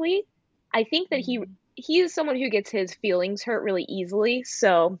critically? I think that he is someone who gets his feelings hurt really easily.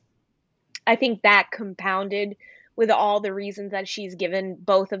 So I think that compounded with all the reasons that she's given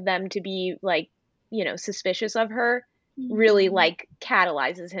both of them to be like, suspicious of her really Mhm. like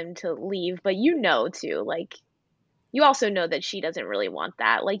catalyzes him to leave. But too, like you also know that she doesn't really want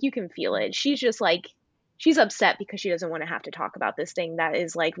that. Like you can feel it. She's just like she's upset because she doesn't want to have to talk about this thing that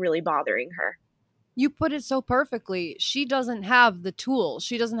is like really bothering her. You put it so perfectly. She doesn't have the tools.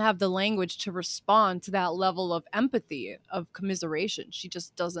 She doesn't have the language to respond to that level of empathy, of commiseration. She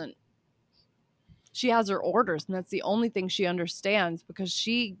just doesn't. She has her orders, and that's the only thing she understands because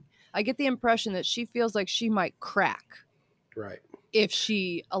I get the impression that she feels like she might crack Right. if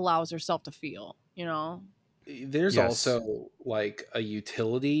she allows herself to feel, There's Yes. also like a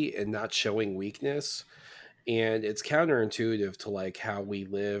utility in not showing weakness, and it's counterintuitive to like how we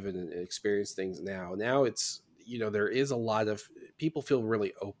live and experience things now. Now it's there is a lot of people feel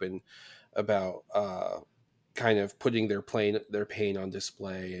really open about kind of putting their pain on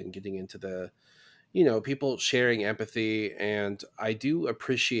display and getting into the people sharing empathy, and I do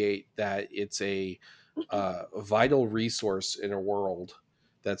appreciate that it's a vital resource in a world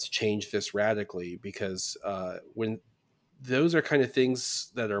that's changed this radically, because when those are kind of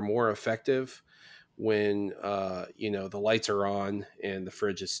things that are more effective when the lights are on and the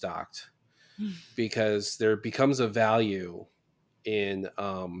fridge is stocked, because there becomes a value in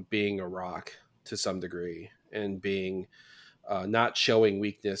being a rock to some degree, and being not showing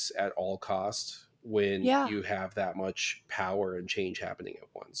weakness at all cost when Yeah, you have that much power and change happening at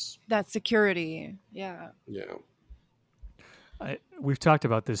once. that security. Yeah. Yeah. We've talked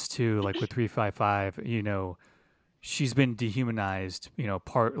about this too, like with 355, she's been dehumanized,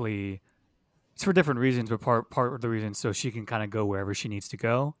 partly it's for different reasons, but part of the reason so she can kind of go wherever she needs to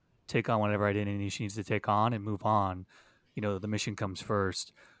go, take on whatever identity she needs to take on, and move on. The mission comes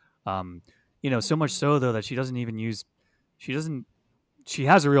first. Um, so much so though that she doesn't even use. She doesn't. She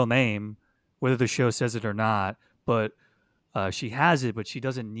has a real name, whether the show says it or not. But she has it, but she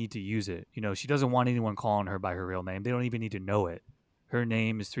doesn't need to use it. She doesn't want anyone calling her by her real name. They don't even need to know it. Her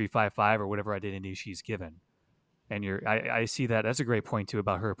name is 355 or whatever identity she's given. And I see that. That's a great point too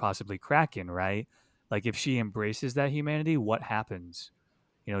about her possibly cracking, right? Like if she embraces that humanity, what happens?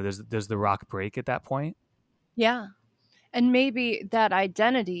 Does the rock break at that point? Yeah. And maybe that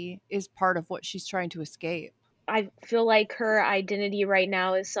identity is part of what she's trying to escape. I feel like her identity right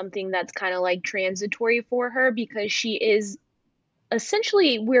now is something that's kind of like transitory for her because she is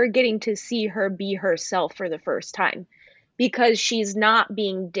essentially we're getting to see her be herself for the first time because she's not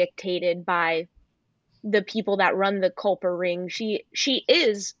being dictated by the people that run the Culper ring. She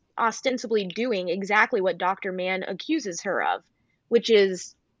is ostensibly doing exactly what Dr. Mann accuses her of, which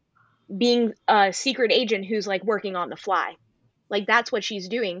is being a secret agent who's like working on the fly. Like that's what she's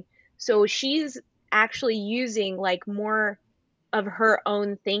doing. So she's actually using like more of her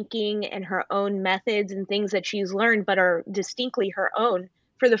own thinking and her own methods and things that she's learned but are distinctly her own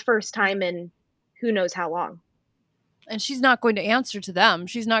for the first time in who knows how long. And she's not going to answer to them.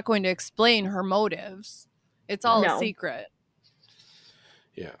 She's not going to explain her motives. It's all Right. a No. secret.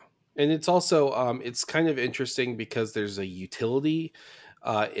 Yeah. And it's also it's kind of interesting because there's a utility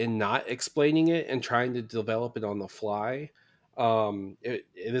in not explaining it and trying to develop it on the fly.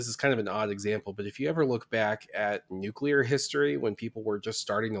 This is kind of an odd example, but if you ever look back at nuclear history when people were just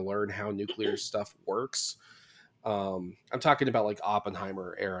starting to learn how nuclear stuff works, I'm talking about like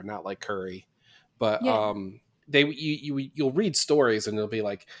Oppenheimer era, not like Curry, but Yeah. you'll read stories and it'll be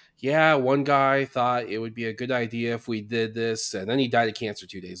like, yeah, one guy thought it would be a good idea if we did this, and then he died of cancer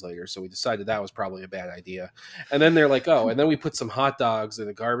 2 days later, so we decided that was probably a bad idea. And then they're like, oh, and then we put some hot dogs in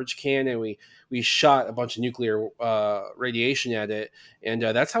a garbage can and we shot a bunch of nuclear radiation at it, and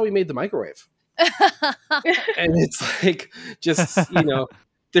that's how we made the microwave. And it's like, just,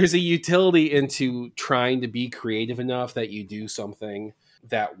 there's a utility into trying to be creative enough that you do something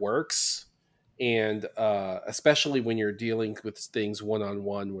that works. And especially when you're dealing with things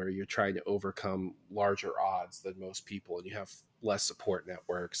one-on-one where you're trying to overcome larger odds than most people, and you have less support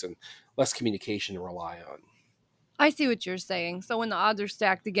networks and less communication to rely on. I see what you're saying. So when the odds are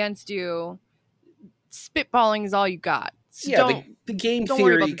stacked against you, spitballing is all you got. So yeah, the game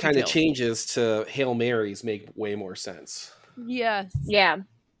theory kind of changes to Hail Marys make way more sense. Yes. Yeah.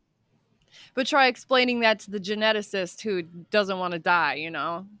 But try explaining that to the geneticist who doesn't want to die,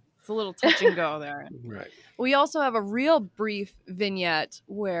 It's a little touch and go there. Right. We also have a real brief vignette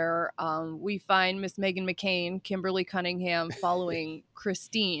where we find Miss Meghan McCain, Kimberly Cunningham, following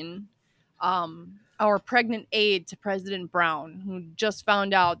Christine, our pregnant aide to President Brown, who just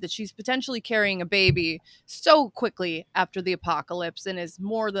found out that she's potentially carrying a baby so quickly after the apocalypse and is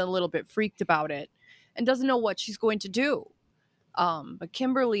more than a little bit freaked about it and doesn't know what she's going to do. But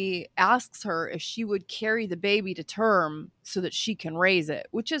Kimberly asks her if she would carry the baby to term so that she can raise it,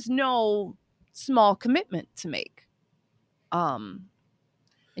 which is no small commitment to make. And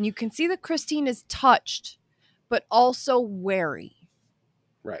you can see that Christine is touched, but also wary.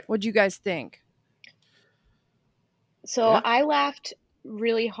 Right. What do you guys think? So I laughed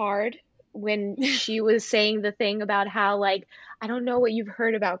really hard when she was saying the thing about how, like, I don't know what you've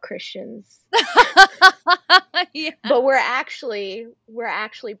heard about Christians. Yeah. But we're actually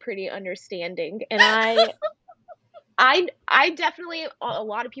pretty understanding. And I definitely, a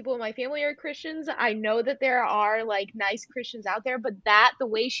lot of people in my family are Christians. I know that there are like nice Christians out there, but the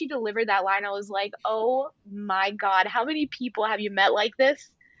way she delivered that line, I was like, oh my God, how many people have you met like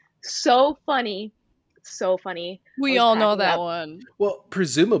this? So funny. So funny. We all know that one. Well,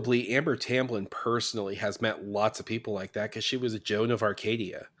 presumably Amber Tamblyn personally has met lots of people like that because she was a Joan of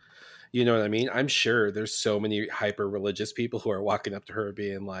Arcadia. You know what I mean? I'm sure there's so many hyper religious people who are walking up to her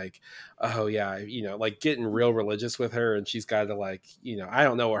being like, oh yeah, like getting real religious with her. And she's got to like, I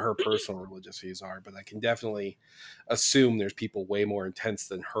don't know what her personal religious views are, but I can definitely assume there's people way more intense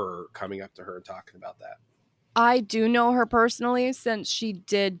than her coming up to her and talking about that. I do know her personally since she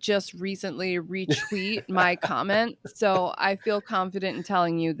did just recently retweet my comment. So I feel confident in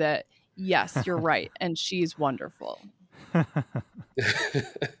telling you that, yes, you're right. And she's wonderful.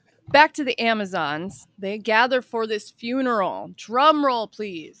 Back to the Amazons. They gather for this funeral. Drum roll,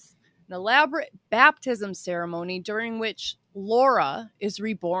 please. An elaborate baptism ceremony during which Laura is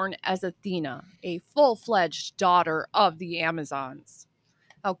reborn as Athena, a full-fledged daughter of the Amazons.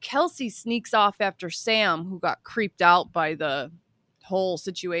 How Kelsey sneaks off after Sam, who got creeped out by the whole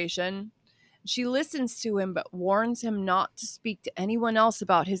situation. She listens to him, but warns him not to speak to anyone else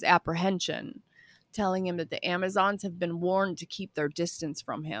about his apprehension, telling him that the Amazons have been warned to keep their distance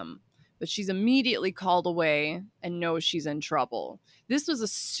from him. But she's immediately called away and knows she's in trouble. This was a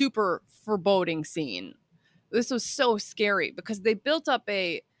super foreboding scene. This was so scary because they built up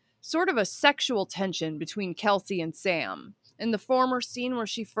a sort of a sexual tension between Kelsey and Sam. In the former scene where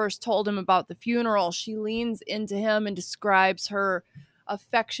she first told him about the funeral, she leans into him and describes her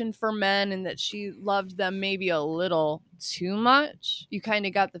affection for men and that she loved them maybe a little too much. You kind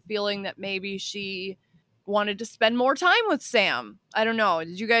of got the feeling that maybe she wanted to spend more time with Sam. I don't know.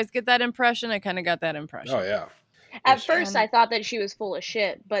 Did you guys get that impression? I kind of got that impression. Oh, yeah. At first, I thought that she was full of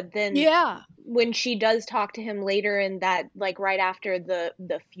shit, but then when she does talk to him later in that, like right after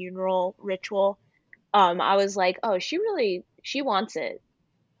the funeral ritual, I was like, oh, she wants it.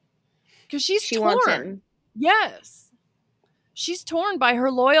 Because she wants him. Yes. She's torn by her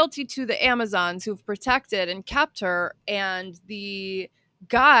loyalty to the Amazons who've protected and kept her, and the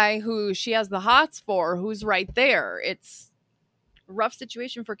guy who she has the hots for, who's right there. It's a rough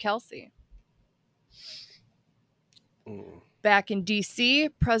situation for Kelsey. Back in D.C.,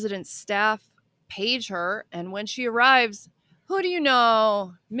 President's staff page her, and when she arrives, who do you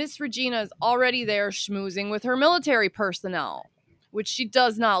know? Miss Regina is already there schmoozing with her military personnel, which she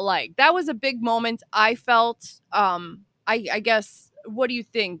does not like. That was a big moment, I felt. I guess, what do you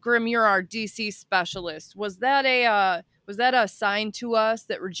think? Grim, you're our DC specialist. Was that a sign to us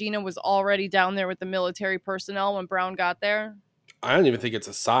that Regina was already down there with the military personnel when Brown got there? I don't even think it's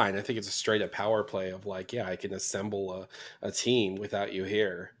a sign. I think it's a straight up power play of like, yeah, I can assemble a team without you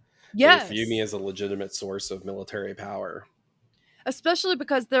here. Yes. They view me as a legitimate source of military power. Especially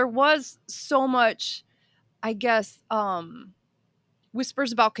because there was so much I guess,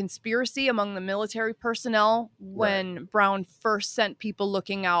 whispers about conspiracy among the military personnel when Brown first sent people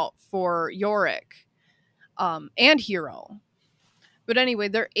looking out for Yorick and Hero. But anyway,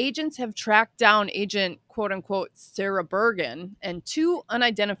 their agents have tracked down agent quote unquote Sarah Bergen and 2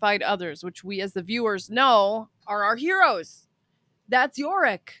 unidentified others, which we as the viewers know are our heroes. That's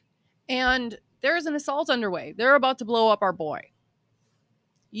Yorick. And there is an assault underway. They're about to blow up our boy.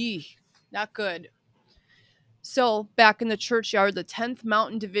 Yee, not good. So, back in the churchyard, the 10th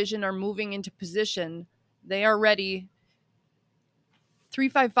Mountain Division are moving into position. They are ready.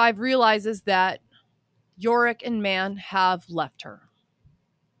 355 realizes that Yorick and Mann have left her.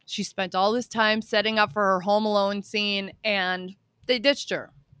 She spent all this time setting up for her Home Alone scene, and they ditched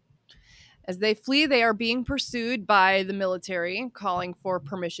her. As they flee, they are being pursued by the military, calling for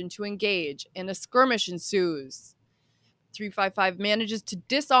permission to engage, and a skirmish ensues. 355 manages to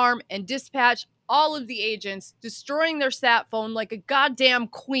disarm and dispatch all of the agents, destroying their sat phone like a goddamn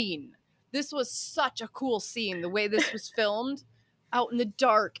queen. This was such a cool scene, the way this was filmed, out in the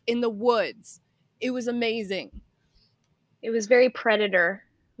dark, in the woods. It was amazing. It was very Predator.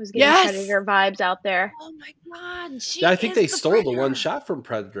 It was getting Predator vibes out there. Oh my god! I think they stole the one shot from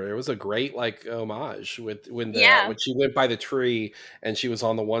Predator. It was a great homage when she went by the tree and she was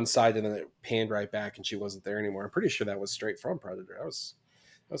on the one side and then it panned right back and she wasn't there anymore. I'm pretty sure that was straight from Predator. That was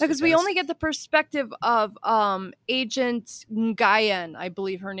because we only get the perspective of Agent Guyan, I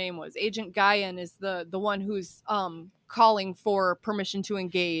believe her name was. Agent Guyan is the one who's calling for permission to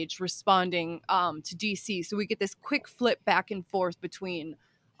engage, responding to DC. So we get this quick flip back and forth between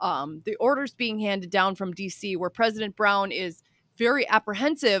the orders being handed down from DC, where President Brown is very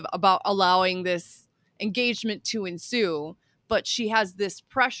apprehensive about allowing this engagement to ensue, but she has this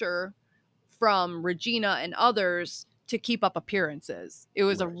pressure from Regina and others to keep up appearances. It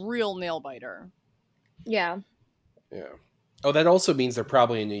was a real nail biter. Yeah. Yeah. Oh, that also means they're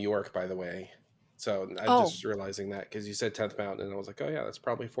probably in New York, by the way. So I'm just realizing that because you said 10th Mountain, and I was like, oh yeah, that's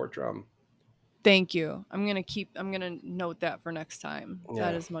probably Fort Drum. Thank you. I'm gonna note that for next time. Yeah.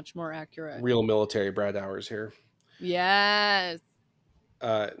 That is much more accurate. Real military Brad Hours here. Yes.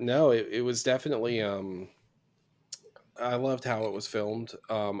 No, it was definitely. I loved how it was filmed.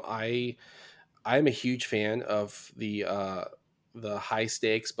 I'm a huge fan of the high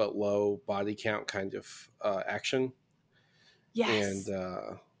stakes but low body count kind of action. Yes.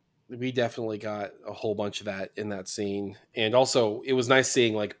 And we definitely got a whole bunch of that in that scene. And also it was nice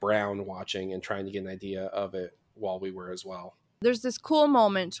seeing like Brown watching and trying to get an idea of it while we were as well. There's this cool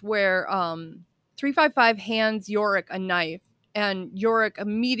moment where 355 hands Yorick a knife, and Yorick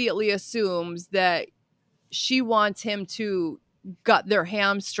immediately assumes that she wants him to gut their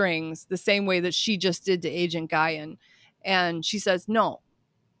hamstrings the same way that she just did to Agent Guyan. And she says, no,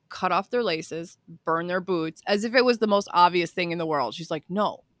 cut off their laces, burn their boots, as if it was the most obvious thing in the world. She's like,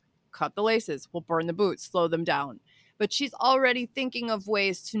 no, cut the laces, we'll burn the boots, slow them down. But she's already thinking of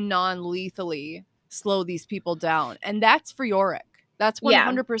ways to non-lethally slow these people down. And that's for Yorick. That's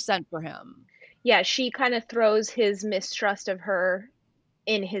 100% for him. Yeah, she kind of throws his mistrust of her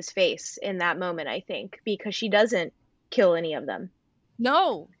in his face in that moment, I think, because she doesn't kill any of them.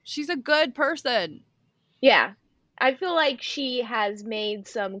 No, she's a good person. Yeah. I feel like she has made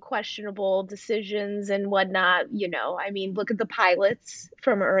some questionable decisions and whatnot, I mean, look at the pilots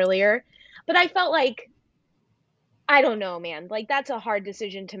from earlier. But I felt like, I don't know, man, like that's a hard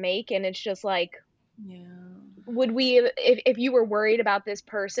decision to make. And it's just like, would we, if you were worried about this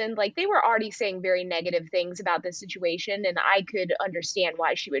person, like they were already saying very negative things about this situation. And I could understand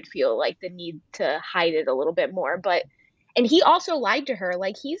why she would feel like the need to hide it a little bit more. And he also lied to her.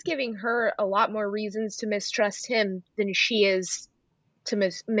 Like he's giving her a lot more reasons to mistrust him than she is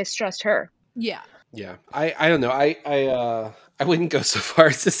to mistrust her. Yeah. Yeah. I don't know. I wouldn't go so far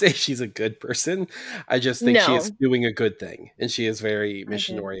as to say she's a good person. I just think she is doing a good thing, and she is very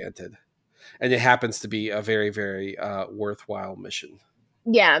mission oriented, and it happens to be a very, very worthwhile mission.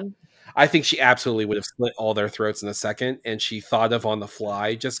 Yeah. I think she absolutely would have slit all their throats in a second, and she thought of on the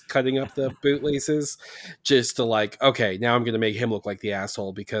fly just cutting up the bootlaces just to like, okay, now I'm going to make him look like the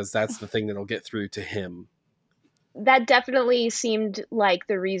asshole because that's the thing that'll get through to him. That definitely seemed like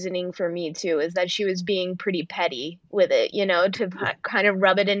the reasoning for me too, is that she was being pretty petty with it, to kind of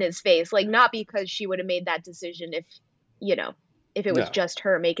rub it in his face. Like not because she would have made that decision if it was just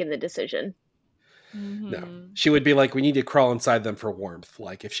her making the decision. Mm-hmm. No, she would be like, we need to crawl inside them for warmth.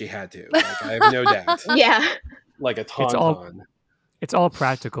 Like if she had to, like, I have no doubt. Yeah. Like a tauntaun. It's all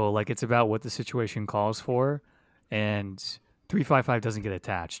practical. Like it's about what the situation calls for, and 355 doesn't get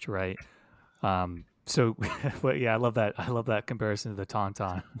attached. Right. So, but yeah, I love that. I love that comparison to the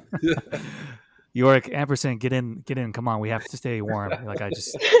tauntaun. Yorick, ampersand, get in, come on, we have to stay warm. Like, I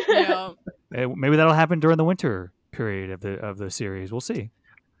just, Yeah. maybe that'll happen during the winter period of the series. We'll see.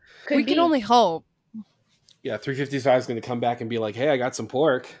 Could We be. can only hope. Yeah, 355 is going to come back and be like, "Hey, I got some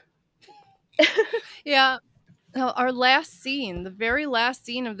pork." Yeah. Now, our last scene, the very last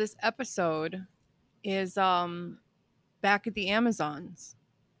scene of this episode, is back at the Amazons,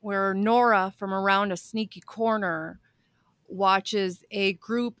 where Nora, from around a sneaky corner, watches a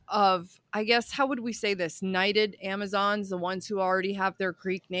group of, I guess, how would we say this? Knighted Amazons, the ones who already have their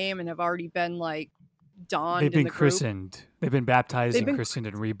Greek name and have already been like donned They've been in the group. christened. They've been baptized They've and been christened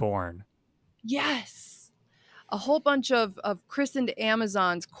and reborn. Yes. A whole bunch of christened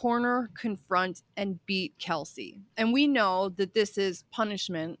Amazons corner, confront, and beat Kelsey. And we know that this is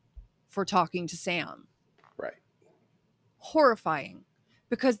punishment for talking to Sam. Right. Horrifying.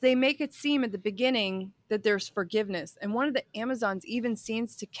 Because they make it seem at the beginning that there's forgiveness. And one of the Amazons even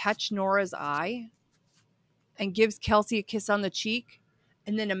seems to catch Nora's eye and gives Kelsey a kiss on the cheek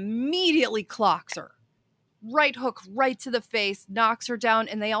and then immediately clocks her. Right hook right to the face, knocks her down,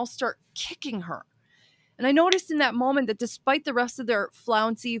 and they all start kicking her. And I noticed in that moment that despite the rest of their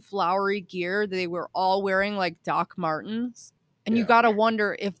flouncy, flowery gear, they were all wearing like Doc Martens. And you got to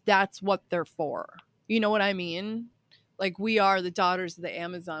wonder if that's what they're for. You know what I mean? Like, we are the daughters of the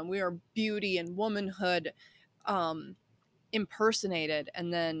Amazon. We are beauty and womanhood impersonated.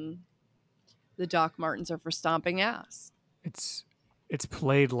 And then the Doc Martens are for stomping ass. It's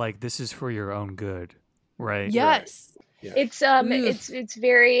played like this is for your own good, right? Yes. Right. Yeah. It's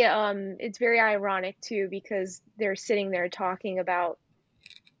very ironic too, because they're sitting there talking about,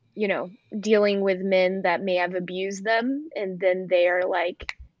 you know, dealing with men that may have abused them, and then they are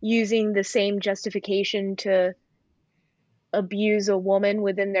like using the same justification to abuse a woman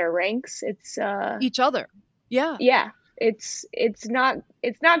within their ranks. It's each other. Yeah. Yeah. It's not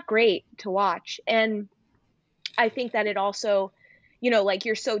great to watch. And I think that it also, you know, like,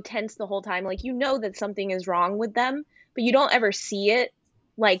 you're so tense the whole time, like, you know that something is wrong with them, but you don't ever see it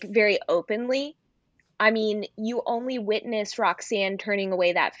like very openly. I mean, you only witness Roxanne turning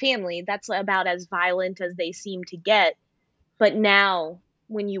away that family. That's about as violent as they seem to get. But now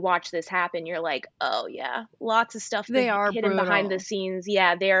when you watch this happen, you're like, oh yeah, lots of stuff They are hidden brutal. behind the scenes.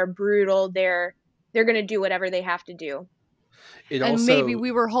 Yeah, they are brutal. They're going to do whatever they have to do. Maybe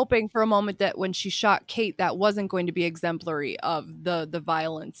we were hoping for a moment that when she shot Kate, that wasn't going to be exemplary of the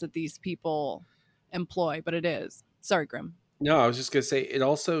violence that these people employ, but it is. Sorry, Grim. No, I was just going to say, it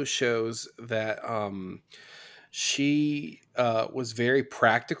also shows that she was very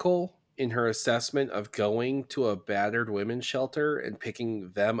practical in her assessment of going to a battered women's shelter and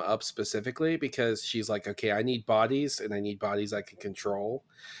picking them up specifically, because she's like, okay, I need bodies, and I need bodies I can control,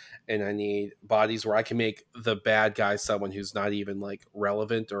 and I need bodies where I can make the bad guy someone who's not even like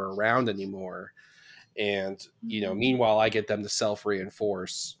relevant or around anymore. And, you know, meanwhile, I get them to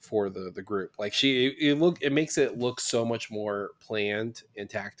self-reinforce for the group. Like, it makes it look so much more planned and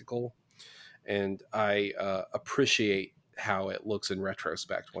tactical. And I appreciate how it looks in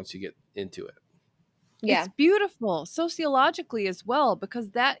retrospect once you get into it. Yeah. It's beautiful sociologically as well,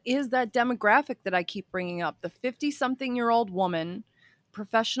 because that is that demographic that I keep bringing up. The 50-something-year-old woman,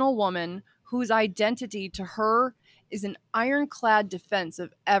 professional woman, whose identity to her is an ironclad defense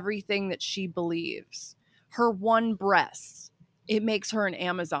of everything that she believes. Her one breast, it makes her an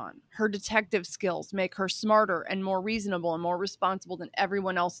Amazon. Her detective skills make her smarter and more reasonable and more responsible than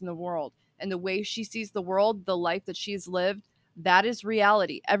everyone else in the world. And the way she sees the world, the life that she's lived, that is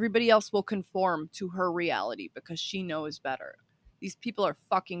reality. Everybody else will conform to her reality because she knows better. These people are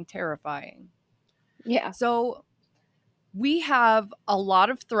fucking terrifying. Yeah. So we have a lot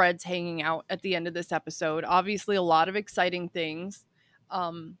of threads hanging out at the end of this episode. Obviously, a lot of exciting things.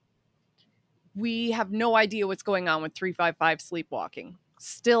 We have no idea what's going on with 355 sleepwalking.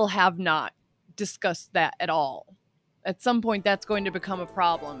 Still have not discussed that at all. At some point, that's going to become a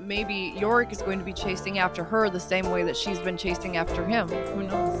problem. Maybe Yorick is going to be chasing after her the same way that she's been chasing after him. Who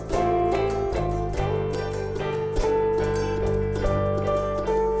knows?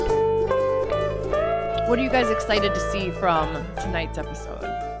 What are you guys excited to see from tonight's episode?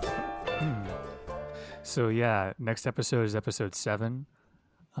 So yeah, next episode is episode 7.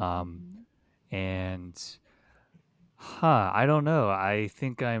 And I don't know. I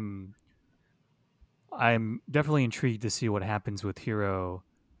think I'm definitely intrigued to see what happens with Hero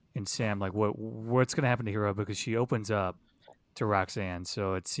and Sam. Like what's going to happen to Hero, because she opens up to Roxanne.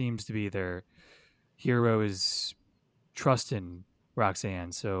 So it seems to be their Hero is trusting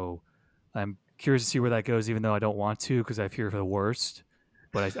Roxanne. So I'm curious to see where that goes, even though I don't want to, because I fear for the worst,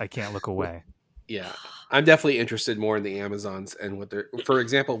 but I can't look away. Yeah, I'm definitely interested more in the Amazons and what they're. For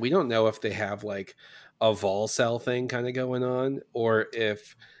example, we don't know if they have like a vol cell thing kind of going on, or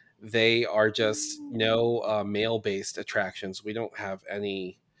if they are just male based attractions. We don't have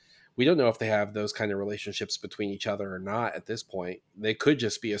any. We don't know if they have those kind of relationships between each other or not at this point. They could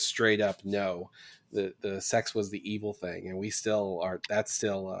just be a straight up no. The sex was the evil thing, and we still are. That's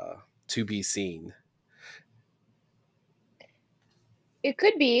still to be seen. It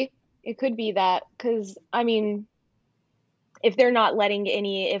could be. It could be that, because I mean, if they're not letting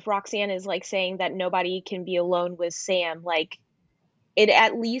if Roxanne is like saying that nobody can be alone with Sam, like it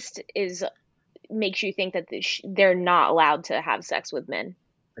at least makes you think that they're not allowed to have sex with men.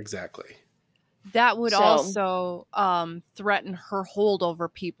 Exactly. That would also threaten her hold over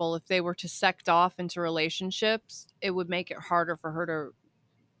people. If they were to sect off into relationships, it would make it harder for her to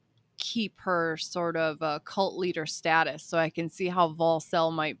keep her sort of cult leader status. So I can see how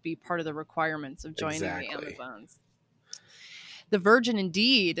Volcel might be part of the requirements of joining the Amazons. The Virgin,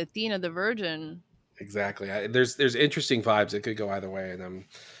 indeed, Athena the Virgin. Exactly. There's interesting vibes. It could go either way, and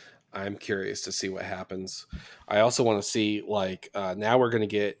I'm curious to see what happens. I also want to see, like, now we're going to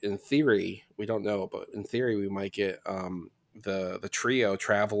get, in theory, we don't know, but in theory we might get the trio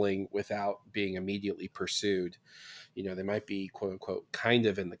traveling without being immediately pursued. They might be, quote unquote, kind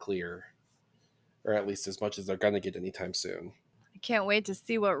of in the clear, or at least as much as they're going to get anytime soon. I can't wait to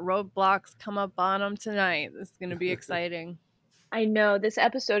see what roadblocks come up on them tonight. This is going to be exciting. I know. This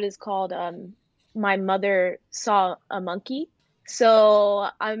episode is called My Mother Saw a Monkey. So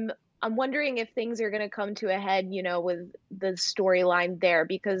I'm wondering if things are going to come to a head, with the storyline there,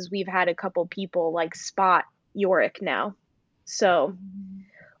 because we've had a couple people like spot Yorick now. So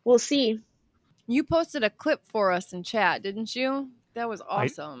we'll see. You posted a clip for us in chat, didn't you? That was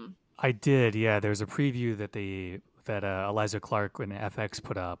awesome. I did, yeah. There's a preview that Eliza Clark and FX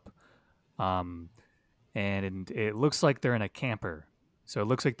put up. And it looks like they're in a camper. So it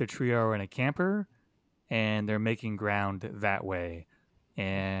looks like the trio are in a camper, and they're making ground that way.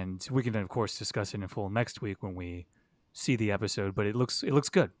 And we can, of course, discuss it in full next week when we see the episode. But it looks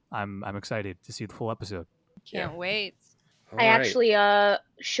good. I'm excited to see the full episode. Can't wait. I actually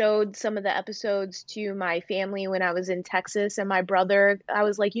showed some of the episodes to my family when I was in Texas, and my brother, I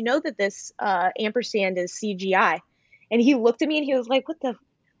was like, that this ampersand is CGI. And he looked at me and he was like,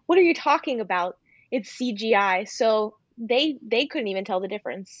 what are you talking about? It's CGI. So they couldn't even tell the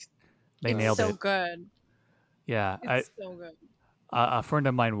difference. They nailed it. So good. Yeah. It's so good. A friend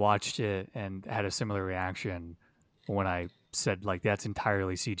of mine watched it and had a similar reaction when I said, like, that's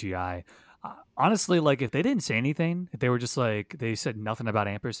entirely CGI. Honestly, like, if they didn't say anything, if they were just like, they said nothing about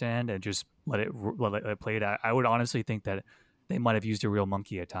ampersand and just let it play it, I would honestly think that they might have used a real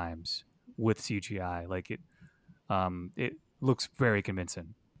monkey at times with CGI. Like, it looks very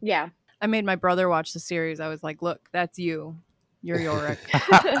convincing. Yeah. I made my brother watch the series. I was like, look, that's you. You're Yorick.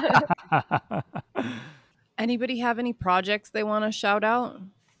 Anybody have any projects they want to shout out?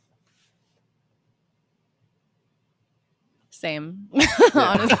 Same.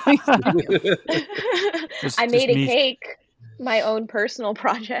 Honestly. I made a cake. My own personal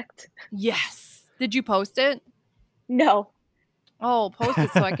project. Yes. Did you post it? No. Oh, post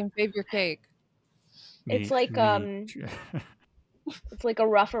it so I can fave your cake. It's like it's like a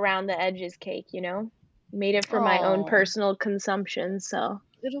rough around the edges cake, Made it for my own personal consumption, so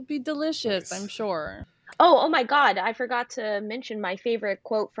it'll be delicious, nice. I'm sure. Oh my God, I forgot to mention my favorite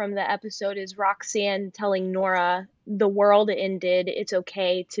quote from the episode is Roxanne telling Nora, "The world ended, it's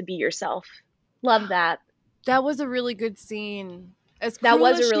okay to be yourself." Love that. That was a really good scene. That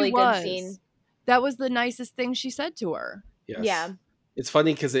was a really good scene. That was the nicest thing she said to her. Yes. Yeah. It's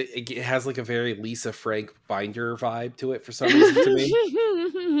funny because it has like a very Lisa Frank binder vibe to it for some reason to me.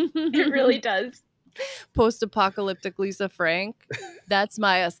 It really does. Post-apocalyptic Lisa Frank. That's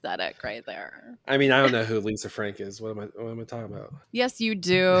my aesthetic right there. I mean, I don't know who Lisa Frank is. What am I talking about? Yes, you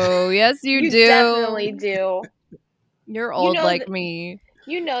do. Yes, you do. You definitely do. You're old like me.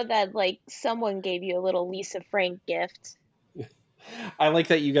 You know that, like, someone gave you a little Lisa Frank gift. I like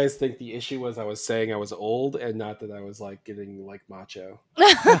that you guys think the issue was I was saying I was old and not that I was like getting like macho.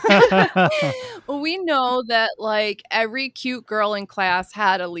 Well, we know that like every cute girl in class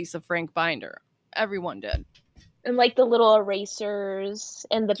had a Lisa Frank binder. Everyone did. And like the little erasers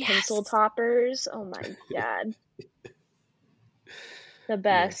and the pencil toppers. Oh my God. The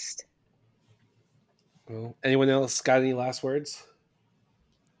best. Yeah. Well, anyone else got any last words?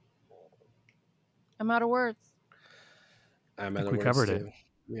 I'm out of words. I think we covered it.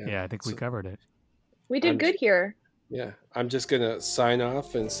 Yeah, I think we covered it. We did good here. Yeah, I'm just going to sign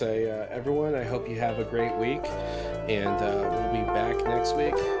off and say, everyone, I hope you have a great week. And we'll be back next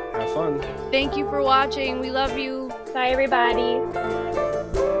week. Have fun. Thank you for watching. We love you. Bye, everybody.